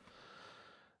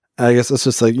 I guess it's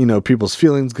just like, people's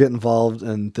feelings get involved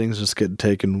and things just get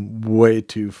taken way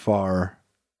too far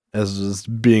as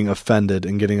just being offended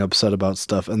and getting upset about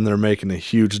stuff, and they're making a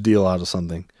huge deal out of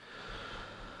something.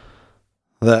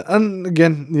 And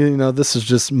again, this is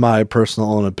just my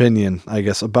personal own opinion, I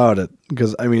guess, about it.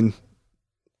 Because, I mean,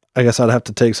 I guess I'd have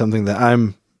to take something that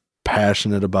I'm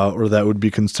passionate about or that would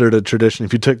be considered a tradition.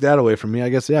 If you took that away from me, I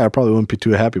guess, I probably wouldn't be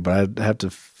too happy, but I'd have to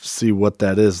see what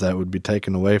that is that would be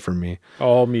taken away from me.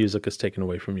 All music is taken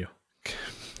away from you.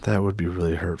 That would be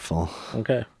really hurtful.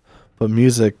 Okay. But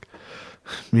music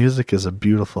is a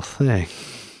beautiful thing.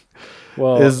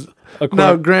 Well,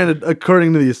 now granted,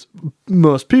 according to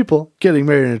most people, getting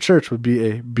married in a church would be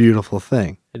a beautiful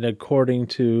thing. And according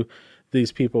to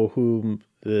these people whom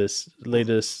this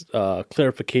latest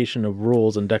clarification of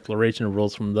rules and declaration of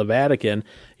rules from the Vatican,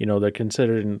 they're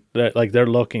considering that, like, they're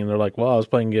looking and they're like, well, I was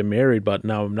planning to get married, but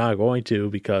now I'm not going to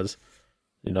because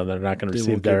You know, they're not going to They will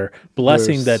receive get their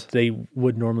blessing theirs. that they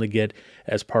would normally get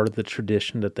as part of the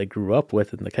tradition that they grew up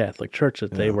with in the Catholic Church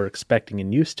that they were expecting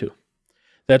and used to.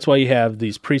 That's why you have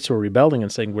these priests who are rebelling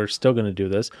and saying, we're still going to do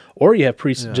this. Or you have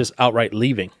priests just outright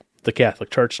leaving the Catholic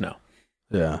Church now.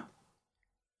 Yeah.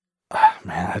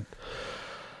 Man,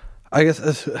 I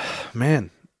guess, man,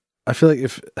 I feel like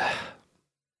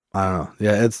I don't know.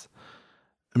 Yeah,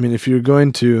 if you're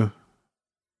going to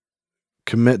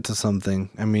commit to something,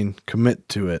 commit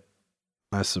to it,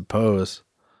 I suppose.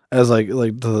 As like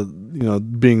the,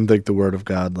 being like the word of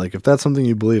God. Like if that's something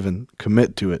you believe in,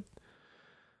 commit to it.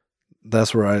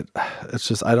 That's where I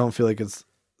don't feel like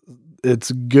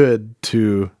it's good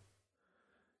to,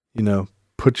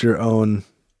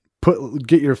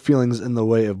 get your feelings in the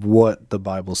way of what the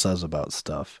Bible says about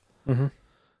stuff. Mm-hmm.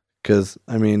 Because,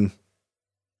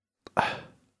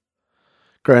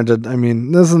 granted,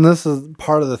 this is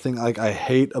part of the thing like I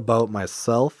hate about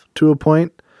myself to a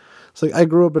point. It's like I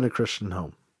grew up in a Christian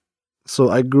home.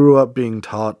 So I grew up being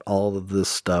taught all of this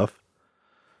stuff.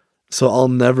 So I'll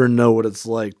never know what it's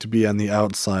like to be on the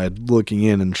outside looking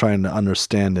in and trying to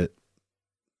understand it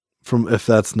if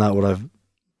that's not what I've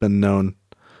been known,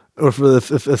 or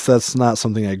if that's not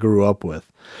something I grew up with.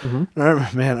 Mm-hmm.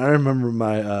 I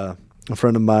remember a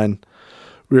friend of mine,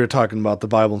 we were talking about the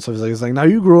Bible and stuff. He's like, now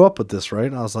you grew up with this, right?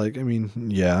 And I was like,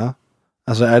 yeah.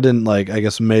 I was like, I didn't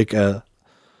make a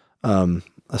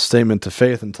statement to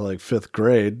faith until like 5th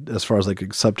grade as far as like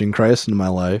accepting Christ into my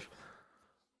life.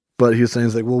 But he was saying,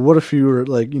 he's like, well, what if you were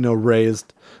like,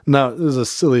 raised, now it was a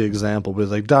silly example, but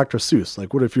it's like Dr. Seuss,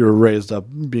 like what if you were raised up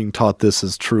being taught this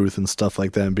as truth and stuff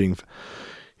like that, and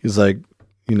he's like,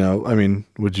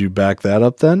 would you back that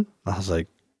up then? I was like,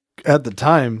 at the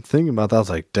time thinking about that, I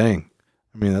was like, dang,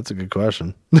 that's a good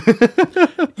question.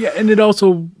 Yeah. And it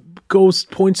also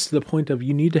points to the point of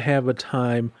you need to have a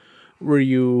time where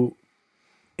you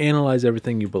analyze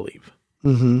everything you believe.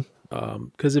 Mm-hmm.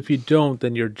 Because if you don't,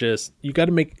 then you got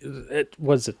to make it.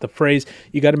 Was it the phrase?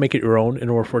 You got to make it your own in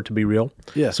order for it to be real.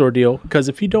 Yeah. Sort of deal. Because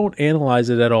if you don't analyze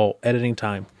it at all at any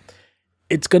time,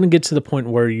 it's going to get to the point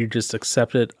where you just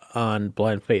accept it on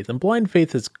blind faith. And blind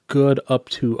faith is good up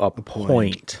to a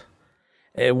point.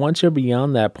 And once you're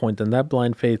beyond that point, then that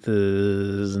blind faith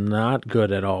is not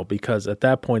good at all. Because at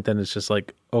that point, then it's just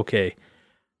like, okay,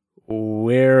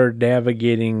 we're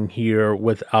navigating here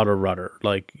without a rudder.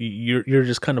 Like you're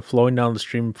just kind of flowing down the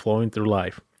stream, flowing through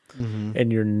life. Mm-hmm.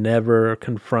 And you're never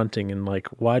confronting and like,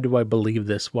 why do I believe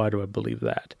this? Why do I believe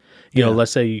that? You know,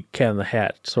 let's say Cat in the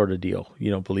Hat sort of deal.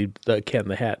 Believe the Cat in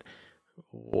the Hat.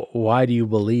 Why do you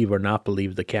believe or not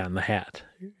believe the Cat in the Hat?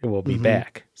 It will be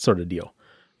back sort of deal.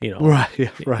 Right. Yeah,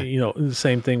 right. The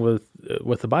same thing with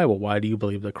the Bible. Why do you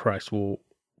believe that Christ will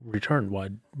return?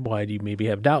 Why do you maybe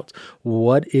have doubts?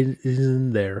 What is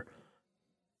in there?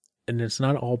 And it's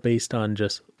not all based on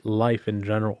just life in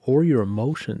general or your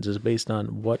emotions. It's based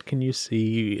on what can you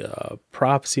see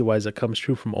prophecy-wise that comes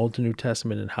true from Old to New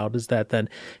Testament, and how does that then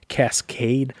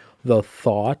cascade the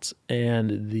thoughts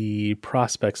and the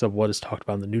prospects of what is talked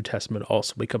about in the New Testament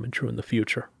also becoming true in the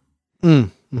future.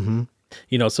 Mm-hmm.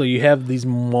 So you have these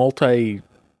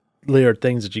multi-layered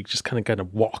things that you just kind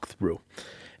of walk through.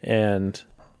 And,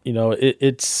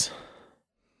 it's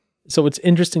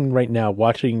interesting right now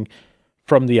watching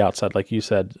from the outside, like you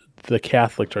said, the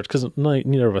Catholic Church, because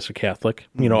neither of us are Catholic.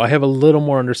 Mm-hmm. I have a little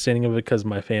more understanding of it because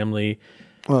my family.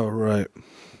 Oh, right.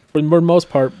 For the most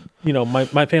part,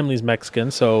 my family's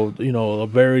Mexican, so, a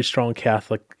very strong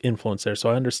Catholic influence there. So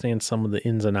I understand some of the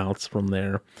ins and outs from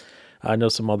there. I know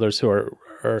some others who are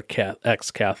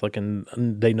ex-Catholic, and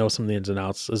they know some of the ins and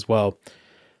outs as well.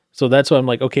 So that's why I'm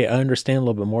like, okay, I understand a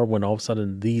little bit more when all of a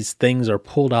sudden these things are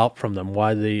pulled out from them,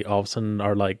 why they all of a sudden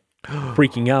are like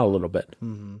freaking out a little bit.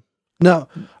 Mm-hmm. Now,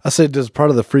 I say, does part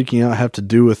of the freaking out have to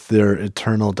do with their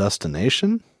eternal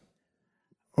destination?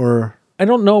 Or I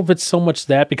don't know if it's so much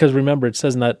that, because remember, it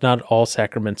says not all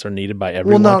sacraments are needed by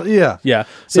everyone. Well, yeah.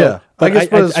 So, yeah. But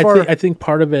I think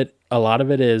part of it, a lot of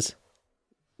it is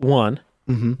one.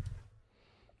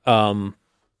 Mm-hmm.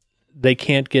 They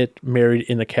can't get married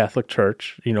in the Catholic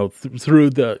Church, through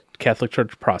the Catholic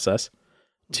Church process.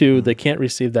 2, they can't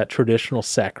receive that traditional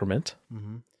sacrament.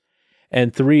 Mm-hmm.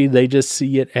 And 3, they just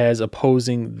see it as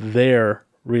opposing their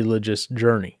religious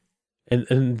journey.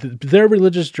 And their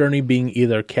religious journey being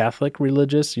either Catholic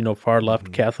religious, far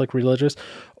left Catholic religious,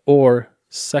 or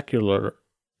secular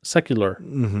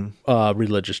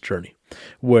religious journey.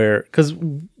 Because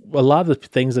a lot of the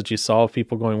things that you saw of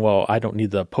people going, well, I don't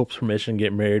need the Pope's permission to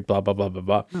get married, blah, blah, blah, blah,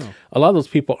 blah. No. A lot of those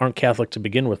people aren't Catholic to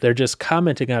begin with. They're just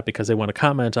commenting on it because they want to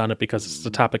comment on it because it's the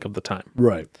topic of the time.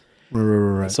 Right.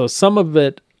 So some of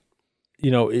it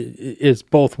it's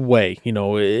both way.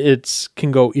 It's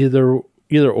can go either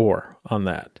or on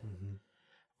that. Mm-hmm.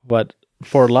 But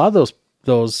for a lot of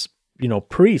those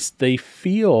priests, they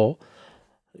feel,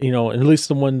 at least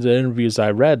the ones the interviews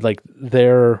I read, like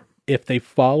if they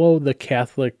follow the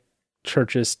Catholic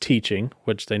Church's teaching,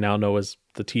 which they now know is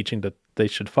the teaching that they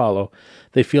should follow,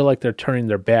 they feel like they're turning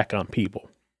their back on people.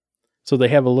 So they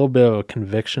have a little bit of a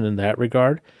conviction in that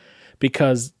regard,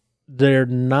 because they're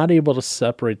not able to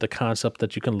separate the concept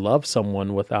that you can love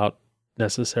someone without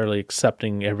necessarily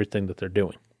accepting everything that they're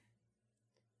doing.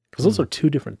 Because those are two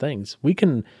different things.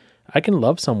 I can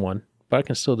love someone, but I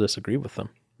can still disagree with them.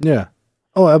 Yeah.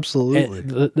 Oh,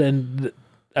 absolutely. And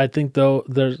I think, though,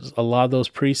 there's a lot of those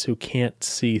priests who can't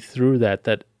see through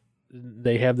that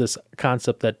they have this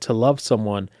concept that to love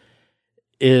someone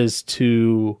is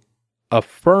to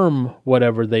affirm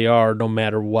whatever they are, no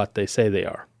matter what they say they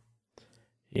are.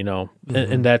 Mm-hmm.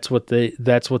 And that's what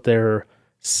they're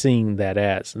seeing that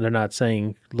as. And they're not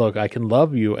saying, look, I can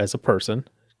love you as a person,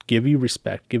 give you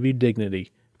respect, give you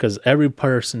dignity, because every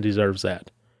person deserves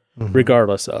that, mm-hmm.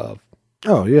 regardless of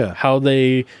how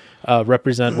they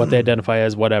represent, what they identify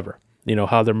as, whatever,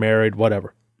 how they're married,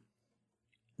 whatever.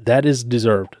 That is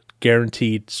deserved,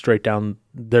 guaranteed, straight down.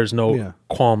 There's no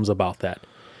qualms about that.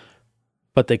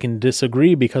 But they can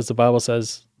disagree because the Bible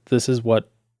says this is what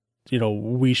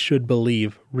we should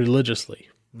believe religiously.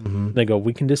 Mm-hmm. They go,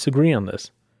 we can disagree on this,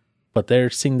 but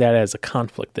they're seeing that as a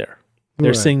conflict there.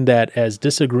 They're seeing that as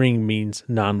disagreeing means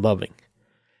non-loving.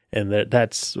 And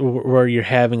that's where you're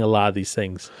having a lot of these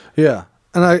things. Yeah.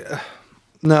 And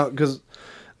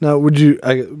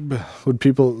would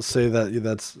people say that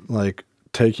that's like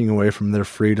taking away from their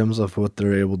freedoms of what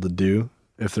they're able to do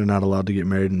if they're not allowed to get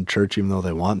married in church even though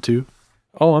they want to?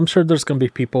 Oh, I'm sure there's going to be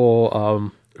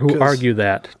people who argue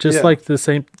that. Just like the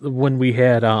same when we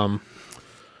had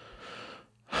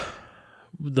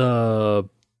the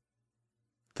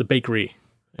bakery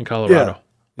in Colorado.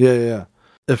 Yeah.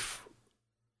 If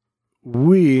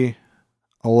we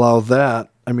allow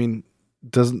that, I mean,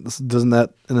 doesn't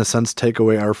that in a sense take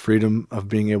away our freedom of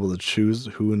being able to choose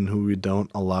who and who we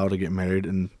don't allow to get married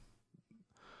in,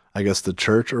 I guess, the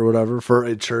church or whatever, for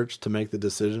a church to make the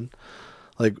decision?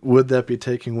 Like, would that be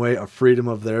taking away a freedom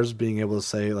of theirs, being able to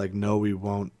say, like, no, we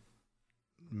won't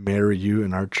marry you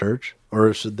in our church?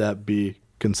 Or should that be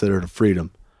considered a freedom?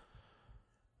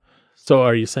 So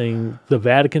are you saying the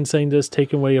Vatican saying this,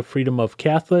 taking away a freedom of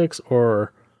Catholics,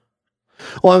 or?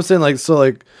 Well, I'm saying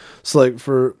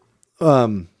for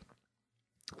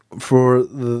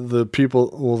the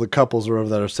people, the couples or whatever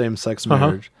that are same-sex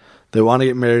marriage, they want to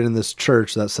get married in this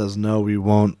church that says, no, we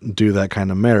won't do that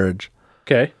kind of marriage.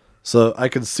 Okay. So I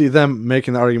could see them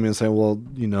making the argument and saying, well,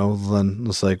 then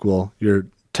it's like, well, you're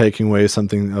taking away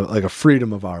something like a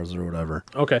freedom of ours or whatever.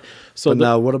 Okay. So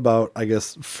now what about, I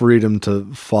guess, freedom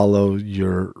to follow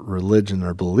your religion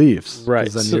or beliefs? Right.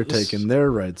 Because then you're taking their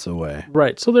rights away.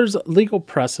 Right. So there's legal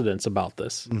precedents about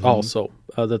this also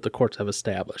that the courts have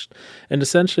established. And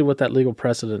essentially what that legal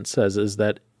precedent says is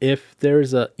that if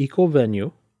there's an equal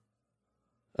venue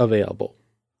available,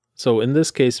 so in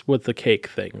this case with the cake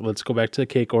thing, let's go back to the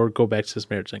cake or go back to this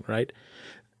marriage thing, right?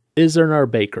 Is there another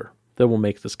baker that will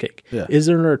make this cake? Yeah. Is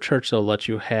there another church that will let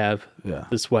you have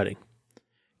this wedding?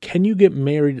 Can you get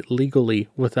married legally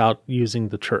without using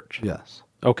the church? Yes.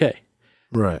 Okay.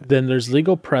 Right. Then there's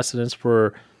legal precedence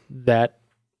for that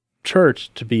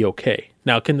church to be okay.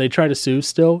 Now, can they try to sue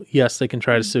still? Yes, they can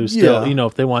try to sue still,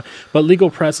 if they want. But legal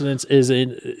precedence is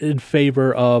in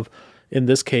favor of, in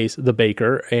this case, the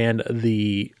baker and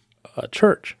the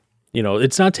church.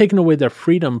 It's not taking away their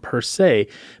freedom per se,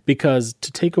 because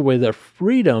to take away their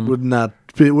freedom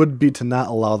would be to not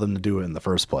allow them to do it in the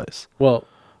first place. Well,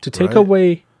 to take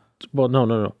away,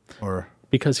 no. Or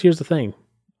because here's the thing: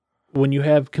 when you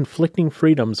have conflicting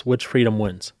freedoms, which freedom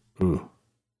wins? Ooh.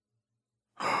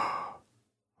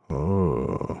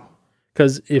 Oh.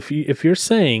 Because if you're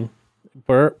saying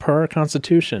per our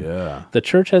Constitution, the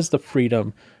church has the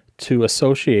freedom to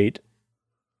associate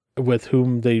with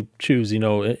whom they choose,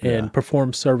 and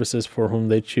perform services for whom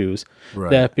they choose. Right.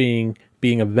 That being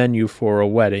a venue for a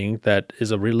wedding that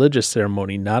is a religious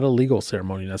ceremony, not a legal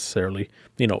ceremony necessarily.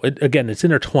 It's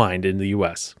intertwined in the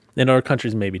U.S. In other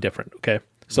countries, may be different. Okay,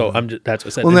 so that's what I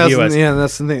said. Well, in the U.S.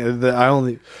 That's the thing. That I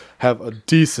only have a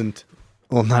decent,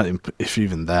 well, not if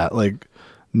even that, like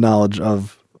knowledge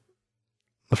of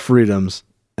the freedoms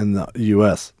in the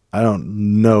U.S. I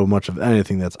don't know much of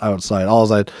anything that's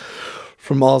outside.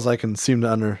 From all I can seem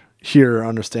to hear or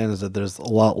understand is that there's a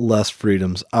lot less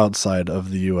freedoms outside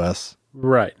of the U.S.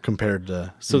 Right. Compared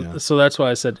to... So that's why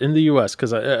I said in the U.S.,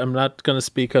 because I'm not going to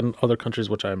speak on other countries,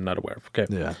 which I'm not aware of. Okay.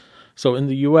 Yeah. So in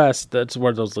the U.S., that's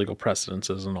where those legal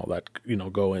precedences and all that,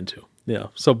 go into. Yeah.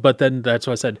 So, but then that's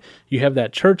why I said you have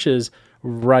that church's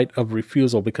right of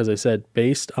refusal, because they said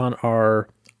based on our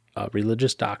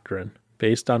religious doctrine,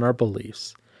 based on our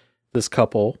beliefs, this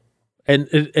couple, and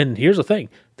here's the thing,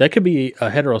 that could be a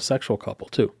heterosexual couple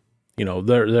too.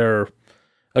 They're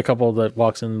a couple that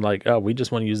walks in like, oh, we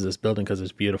just want to use this building because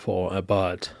it's beautiful,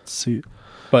 but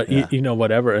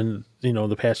whatever. And,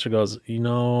 the pastor goes,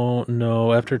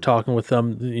 no, after talking with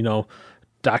them,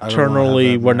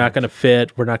 doctrinally, we're not going to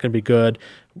fit. We're not going to be good.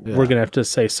 Yeah. We're going to have to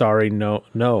say, sorry, no.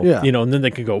 Yeah. And then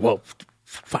they can go, well,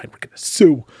 fine, we're going to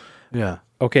sue. Yeah.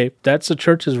 Okay, that's the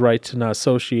church's right to not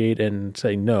associate and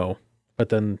say no. But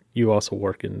then you also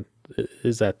work in,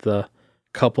 is that the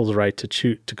couple's right to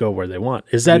choose to go where they want?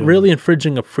 Is that really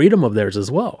infringing a freedom of theirs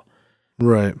as well?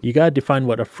 Right. You got to define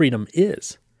what a freedom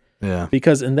is. Yeah.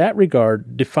 Because in that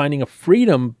regard, defining a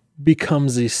freedom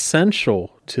becomes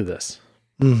essential to this.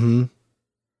 Mm-hmm.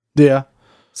 Yeah.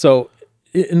 So,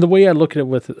 in the way I look at it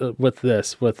with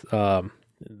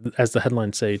as the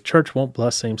headlines say, church won't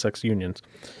bless same-sex unions.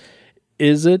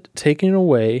 Is it taking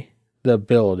away the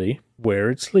ability,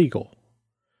 where it's legal,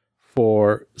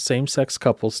 for same-sex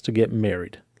couples to get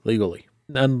married legally?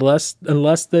 Unless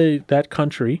that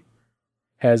country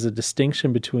has a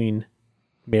distinction between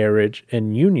marriage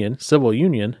and union, civil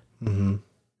union,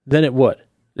 then it would.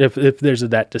 If there's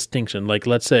that distinction, like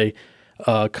let's say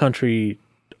a country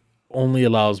only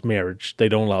allows marriage, they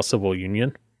don't allow civil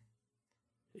union.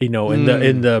 And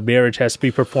the marriage has to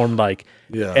be performed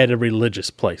at a religious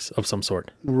place of some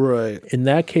sort. Right. In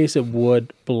that case, it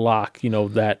would block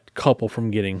that couple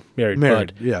from getting married.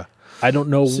 But yeah. I don't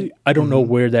know. I don't know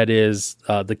where that is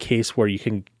the case where you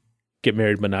can get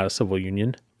married but not a civil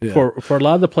union. Yeah. For a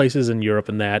lot of the places in Europe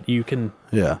and that you can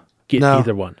get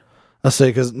either one. I'll say,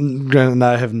 because granted,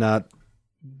 I have not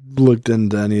looked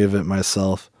into any of it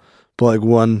myself, but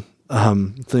one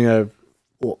thing I've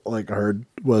heard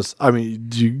was,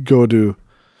 you go to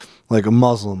a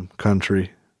Muslim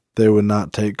country, they would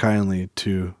not take kindly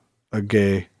to a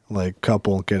gay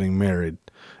couple getting married,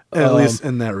 at least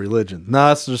in that religion. Now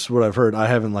that's just what I've heard. I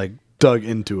haven't dug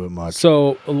into it much.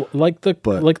 So like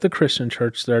the Christian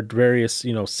church, there are various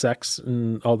sects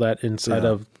and all that inside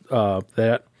of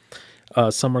that.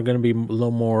 Some are going to be a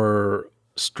little more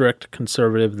strict,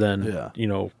 conservative than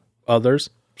others.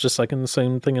 Just like in the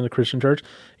same thing in the Christian church,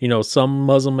 some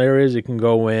Muslim areas you can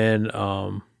go in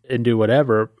and do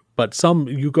whatever, but some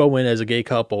you go in as a gay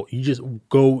couple, you just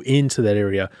go into that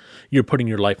area, you're putting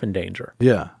your life in danger.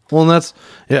 Yeah. Well, and that's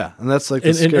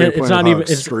the scary point of how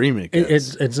extreme it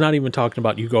gets. It's not even talking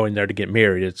about you going there to get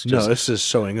married. It's just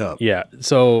showing up. Yeah.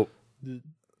 So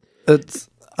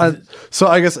so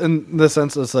I guess in this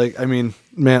sense, it's I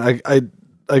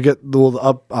get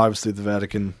obviously the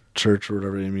Vatican Church or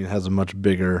whatever has a much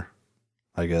bigger,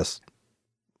 I guess,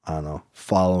 I don't know,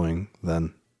 following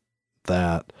than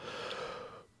that.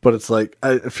 But it's I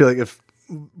feel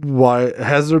why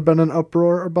has there been an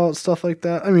uproar about stuff like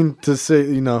that? To say,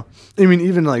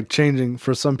 even changing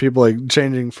for some people,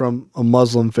 changing from a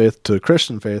Muslim faith to a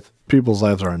Christian faith, people's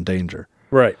lives are in danger.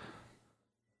 Right.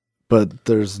 But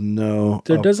there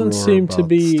doesn't seem to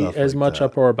be as much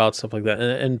uproar about stuff like that.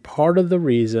 And part of the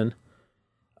reason,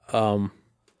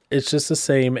 it's just the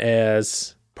same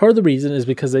as, part of the reason is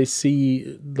because they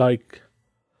see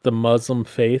the Muslim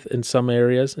faith in some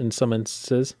areas, in some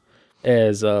instances,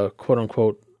 as a quote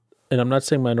unquote, and I'm not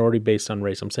saying minority based on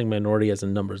race, I'm saying minority as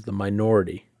in numbers, the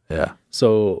minority. Yeah.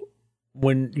 So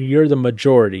when you're the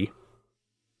majority,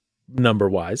 number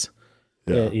wise,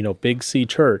 big C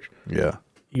church,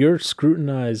 you're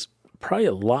scrutinized probably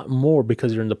a lot more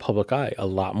because you're in the public eye a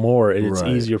lot more, and it's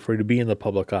easier for you to be in the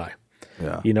public eye.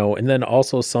 Yeah. And then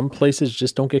also some places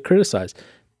just don't get criticized.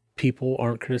 People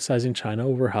aren't criticizing China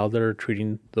over how they're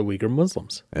treating the Uyghur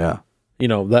Muslims. Yeah.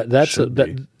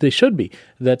 They should be.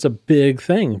 That's a big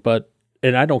thing,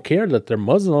 and I don't care that they're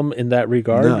Muslim in that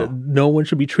regard. No one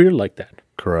should be treated like that.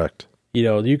 Correct.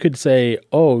 You could say,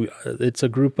 oh, it's a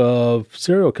group of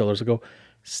serial killers. I go,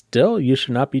 still, you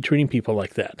should not be treating people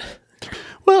like that.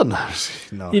 Well, no.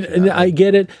 And I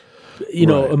get it.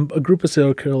 A group of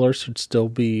serial killers should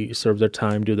still serve their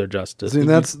time, do their justice. But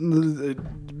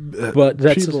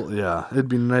that's people, it'd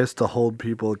be nice to hold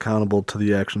people accountable to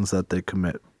the actions that they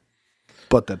commit,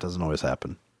 but that doesn't always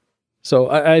happen. So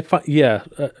I find,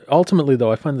 ultimately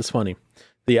though, I find this funny.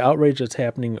 The outrage that's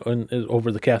happening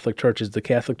over the Catholic Church is the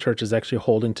Catholic Church is actually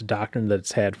holding to doctrine that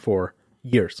it's had for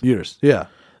years. Yeah.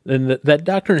 And that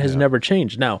doctrine has never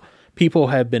changed. Now, people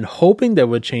have been hoping that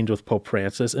would change with Pope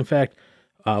Francis. In fact,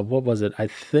 what was it? I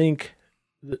think,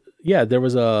 there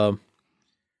was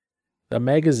a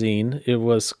magazine. It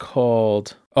was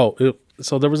called,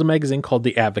 so there was a magazine called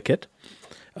The Advocate.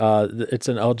 It's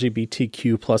an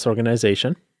LGBTQ plus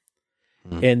organization.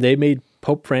 And they made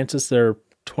Pope Francis their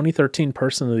 2013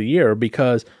 Person of the Year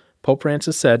because Pope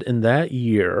Francis said in that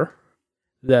year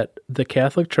that the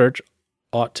Catholic Church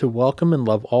ought to welcome and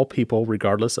love all people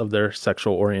regardless of their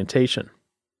sexual orientation,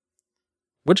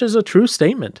 which is a true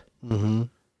statement.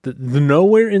 Mm-hmm.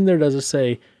 Nowhere in there does it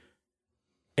say,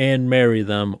 and marry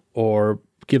them or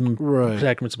give them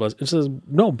sacraments of blessing. It says,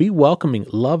 no, be welcoming,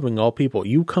 loving all people.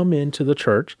 You come into the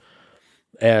church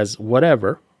as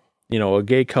whatever, a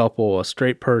gay couple, a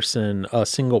straight person, a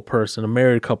single person, a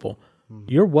married couple.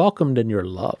 You're welcomed and you're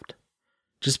loved.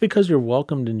 Just because you're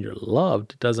welcomed and you're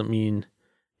loved doesn't mean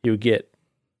you get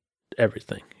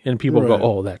everything. And people go,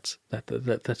 "Oh, that's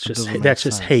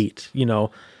just hate,"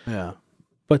 Yeah.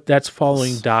 But that's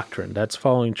following doctrine. That's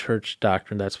following church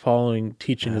doctrine. That's following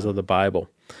teachings of the Bible.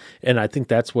 And I think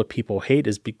that's what people hate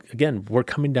is, again, we're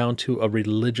coming down to a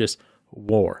religious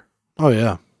war. Oh,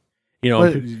 yeah.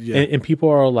 And people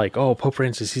are like, "Oh, Pope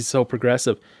Francis, he's so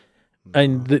progressive."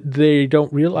 And they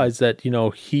don't realize that,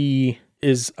 he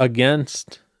is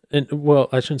against,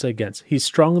 I shouldn't say against, he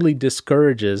strongly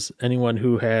discourages anyone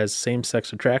who has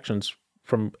same-sex attractions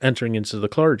from entering into the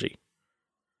clergy.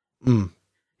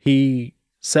 He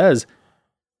says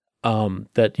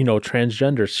that,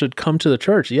 transgender should come to the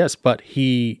church, yes, but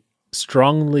he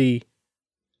strongly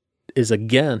is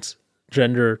against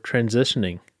gender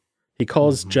transitioning. He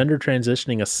calls gender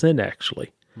transitioning a sin,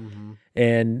 actually.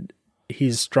 And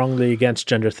he's strongly against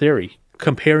gender theory,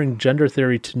 comparing gender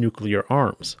theory to nuclear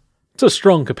arms. It's a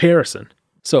strong comparison.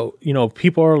 So,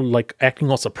 people are like acting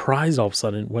all surprised all of a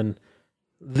sudden when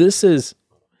this is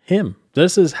him.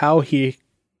 This is how he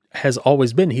has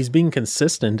always been. He's being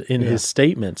consistent in his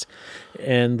statements.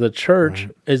 And the church,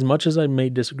 as much as I may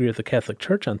disagree with the Catholic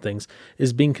Church on things,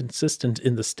 is being consistent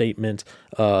in the statement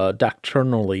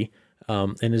doctrinally,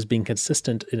 and is being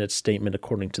consistent in its statement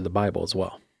according to the Bible as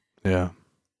well. Yeah.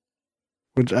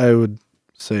 Which I would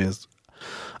say is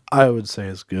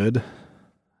good.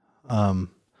 Then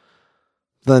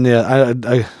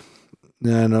I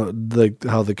know like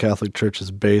how the Catholic Church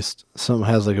is based. Some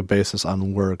has like a basis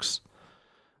on works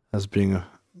as being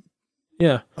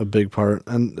a big part,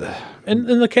 and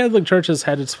the Catholic Church has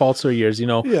had its faults through years.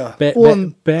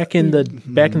 Back in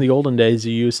the olden days,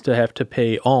 you used to have to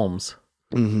pay alms,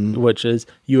 which is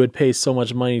you would pay so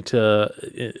much money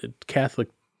to Catholic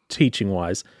teaching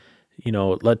wise.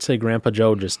 Let's say Grandpa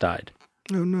Joe just died.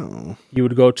 Oh, no. You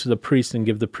would go to the priest and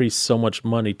give the priest so much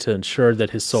money to ensure that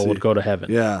his soul would go to heaven.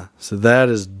 Yeah, so that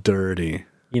is dirty.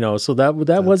 So that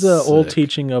was an old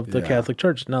teaching of the Catholic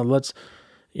Church. Now let's,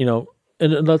 and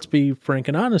let's be frank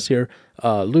and honest here.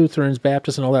 Lutherans,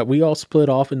 Baptists, and all that, we all split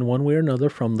off in one way or another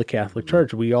from the Catholic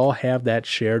Church. We all have that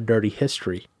shared dirty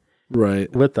history. Right.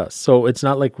 With us. So it's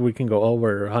not like we can go, oh,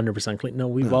 we're 100% clean. No,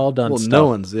 we've all done stuff. No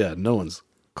one's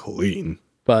clean.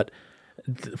 But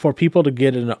for people to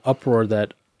get in an uproar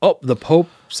that, the Pope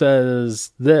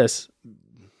says this,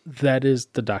 that is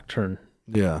the doctrine.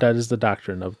 Yeah. That is the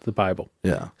doctrine of the Bible.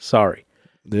 Yeah. Sorry.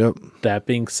 Yep. That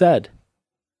being said,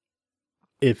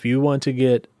 if you want to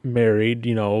get married,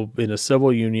 in a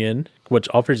civil union, which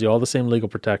offers you all the same legal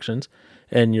protections,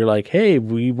 and you're like, hey,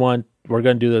 we're going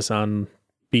to do this on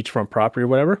beachfront property or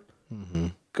whatever,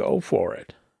 go for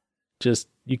it. Just,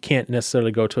 you can't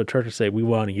necessarily go to a church and say, we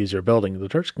want to use your building. The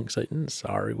church can say,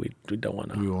 sorry, we don't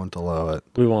want to. We won't allow it.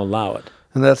 We won't allow it.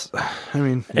 And that's,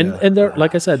 and there,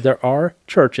 like I said, there are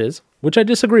churches, which I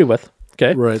disagree with,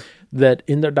 okay? Right. That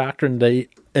in their doctrine, they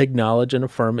acknowledge and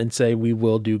affirm and say, we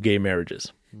will do gay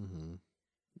marriages.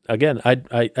 Again,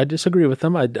 I disagree with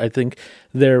them. I think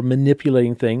they're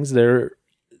manipulating things. They're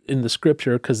in the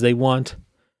scripture because they want,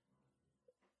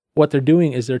 what they're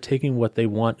doing is they're taking what they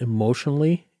want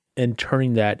emotionally and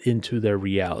turning that into their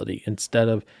reality instead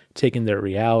of taking their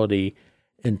reality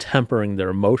and tempering their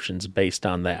emotions based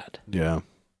on that. Yeah.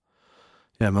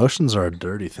 Yeah, emotions are a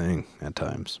dirty thing at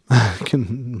times. It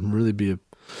can really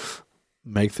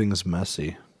make things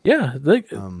messy. Yeah,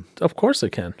 of course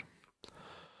it can.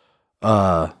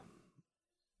 Yeah.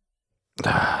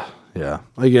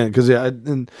 Again, because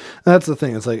and that's the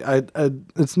thing. It's like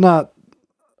it's not.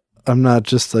 I'm not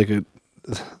just like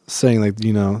saying like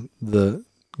the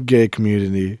gay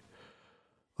community,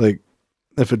 like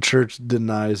if a church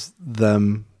denies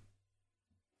them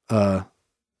the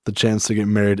chance to get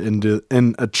married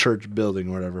in a church building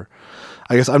or whatever,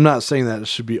 I guess I'm not saying that it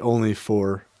should be only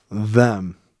for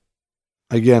them.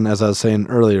 Again, as I was saying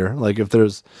earlier, like if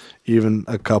there's even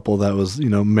a couple that was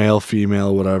male,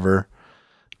 female, whatever,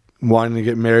 wanting to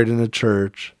get married in a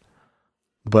church,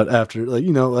 But after, like,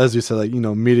 as you said, like,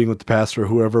 meeting with the pastor or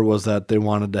whoever was that they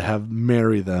wanted to have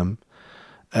marry them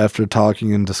after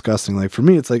talking and discussing, like, for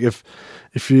me, it's like if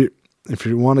you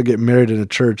want to get married in a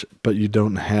church, but you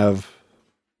don't have,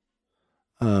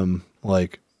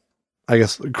 like, I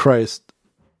guess Christ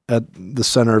at the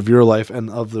center of your life and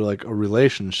of a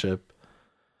relationship,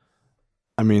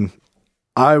 I mean,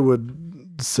 I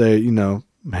would say,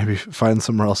 maybe find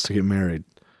somewhere else to get married.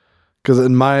 Because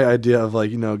in my idea of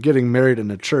getting married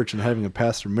in a church and having a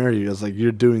pastor marry you is like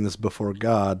you're doing this before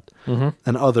God and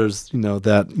others,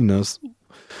 that,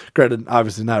 granted,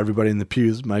 obviously not everybody in the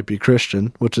pews might be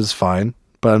Christian, which is fine.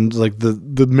 But I'm like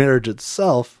the marriage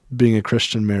itself being a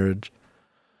Christian marriage,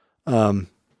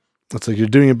 it's like you're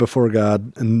doing it before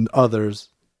God and others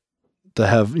to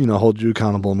have, hold you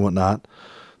accountable and whatnot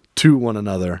to one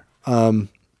another. I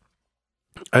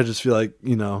just feel like,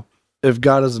 if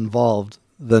God is involved,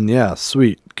 then yeah,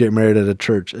 sweet, get married at a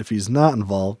church. If he's not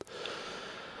involved,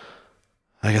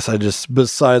 I guess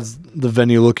besides the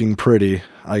venue looking pretty,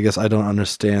 I guess I don't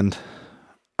understand.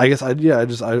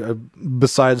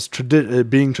 Besides it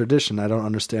being tradition, I don't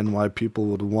understand why people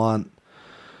would want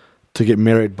to get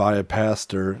married by a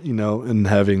pastor, and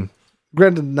having,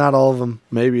 granted, not all of them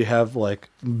maybe have like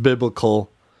biblical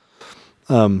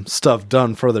stuff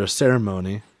done for their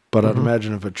ceremony, but I'd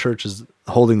imagine if a church is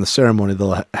holding the ceremony,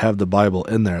 they'll have the Bible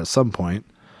in there at some point.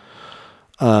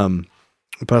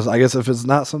 But I guess if it's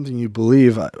not something you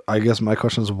believe, I guess my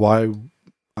question is why.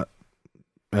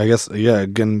 I guess, yeah,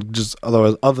 again, just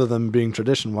otherwise, other than being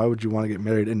tradition, why would you want to get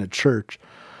married in a church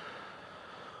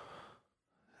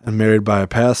and married by a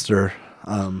pastor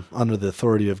under the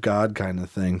authority of God kind of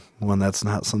thing when that's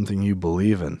not something you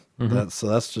believe in? So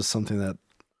that's just something that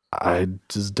I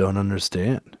just don't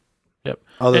understand. Yep.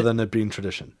 Other than it being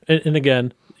tradition. And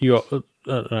again,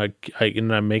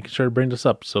 I'm making sure to bring this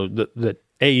up so that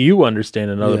you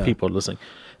understand and other people listening.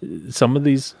 Some of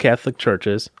these Catholic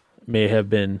churches may have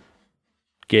been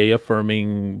gay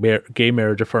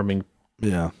marriage affirming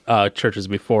churches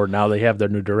before. Now they have their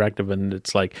new directive, and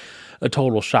it's like a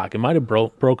total shock. It might have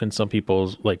broken some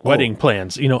people's wedding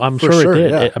plans. I'm sure it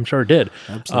did. Yeah. I'm sure it did.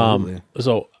 Absolutely.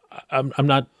 So I'm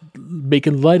not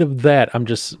making light of that. I'm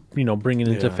just bringing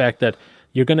into the fact that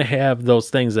you're going to have those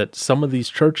things that some of these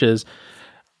churches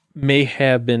may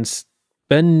have been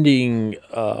bending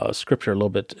scripture a little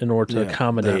bit in order to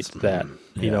accommodate that.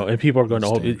 And people are going,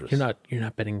 "Oh, you're not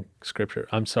bending scripture."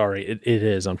 I'm sorry, it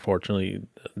is. Unfortunately,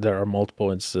 there are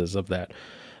multiple instances of that.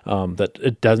 That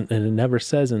it doesn't, and it never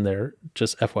says in there.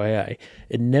 Just FYI,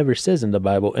 it never says in the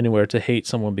Bible anywhere to hate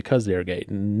someone because they're gay.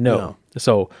 No.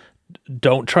 So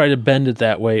don't try to bend it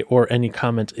that way, or any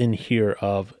comment in here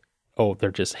of, "Oh,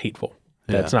 they're just hateful."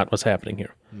 That's not what's happening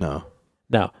here. No.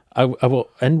 Now, I will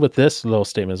end with this little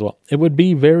statement as well. It would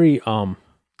be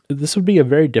this would be a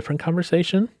very different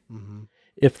conversation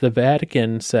if the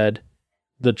Vatican said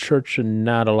the church should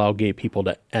not allow gay people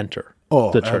to enter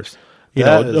the church,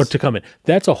 or to come in.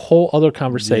 That's a whole other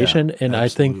conversation, and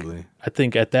absolutely. I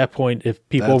think at that point, if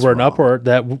people were in uproar,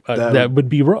 that would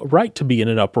be right to be in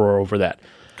an uproar over that.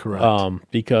 Correct.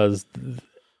 Because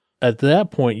at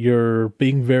that point, you're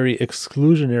being very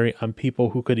exclusionary on people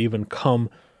who could even come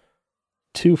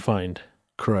to find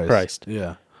Christ.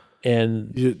 Yeah.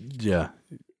 And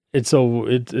and so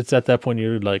it's at that point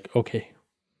you're like, okay.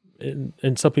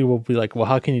 And some people will be like, well,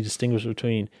 how can you distinguish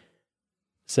between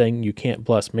saying you can't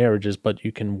bless marriages, but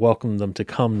you can welcome them to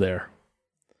come there?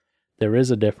 There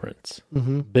is a difference,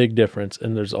 big difference.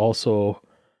 And there's also,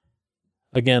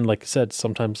 again, like I said,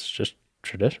 sometimes it's just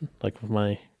tradition, like with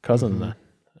my cousin.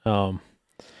 And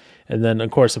then,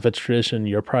 of course, if it's tradition,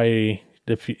 you're probably...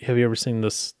 have you ever seen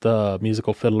the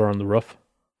musical Fiddler on the Roof?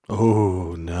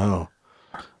 Oh, no.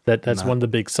 That's one of the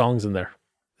big songs in there.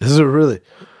 Is it really?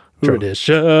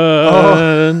 Tradition.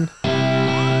 Oh.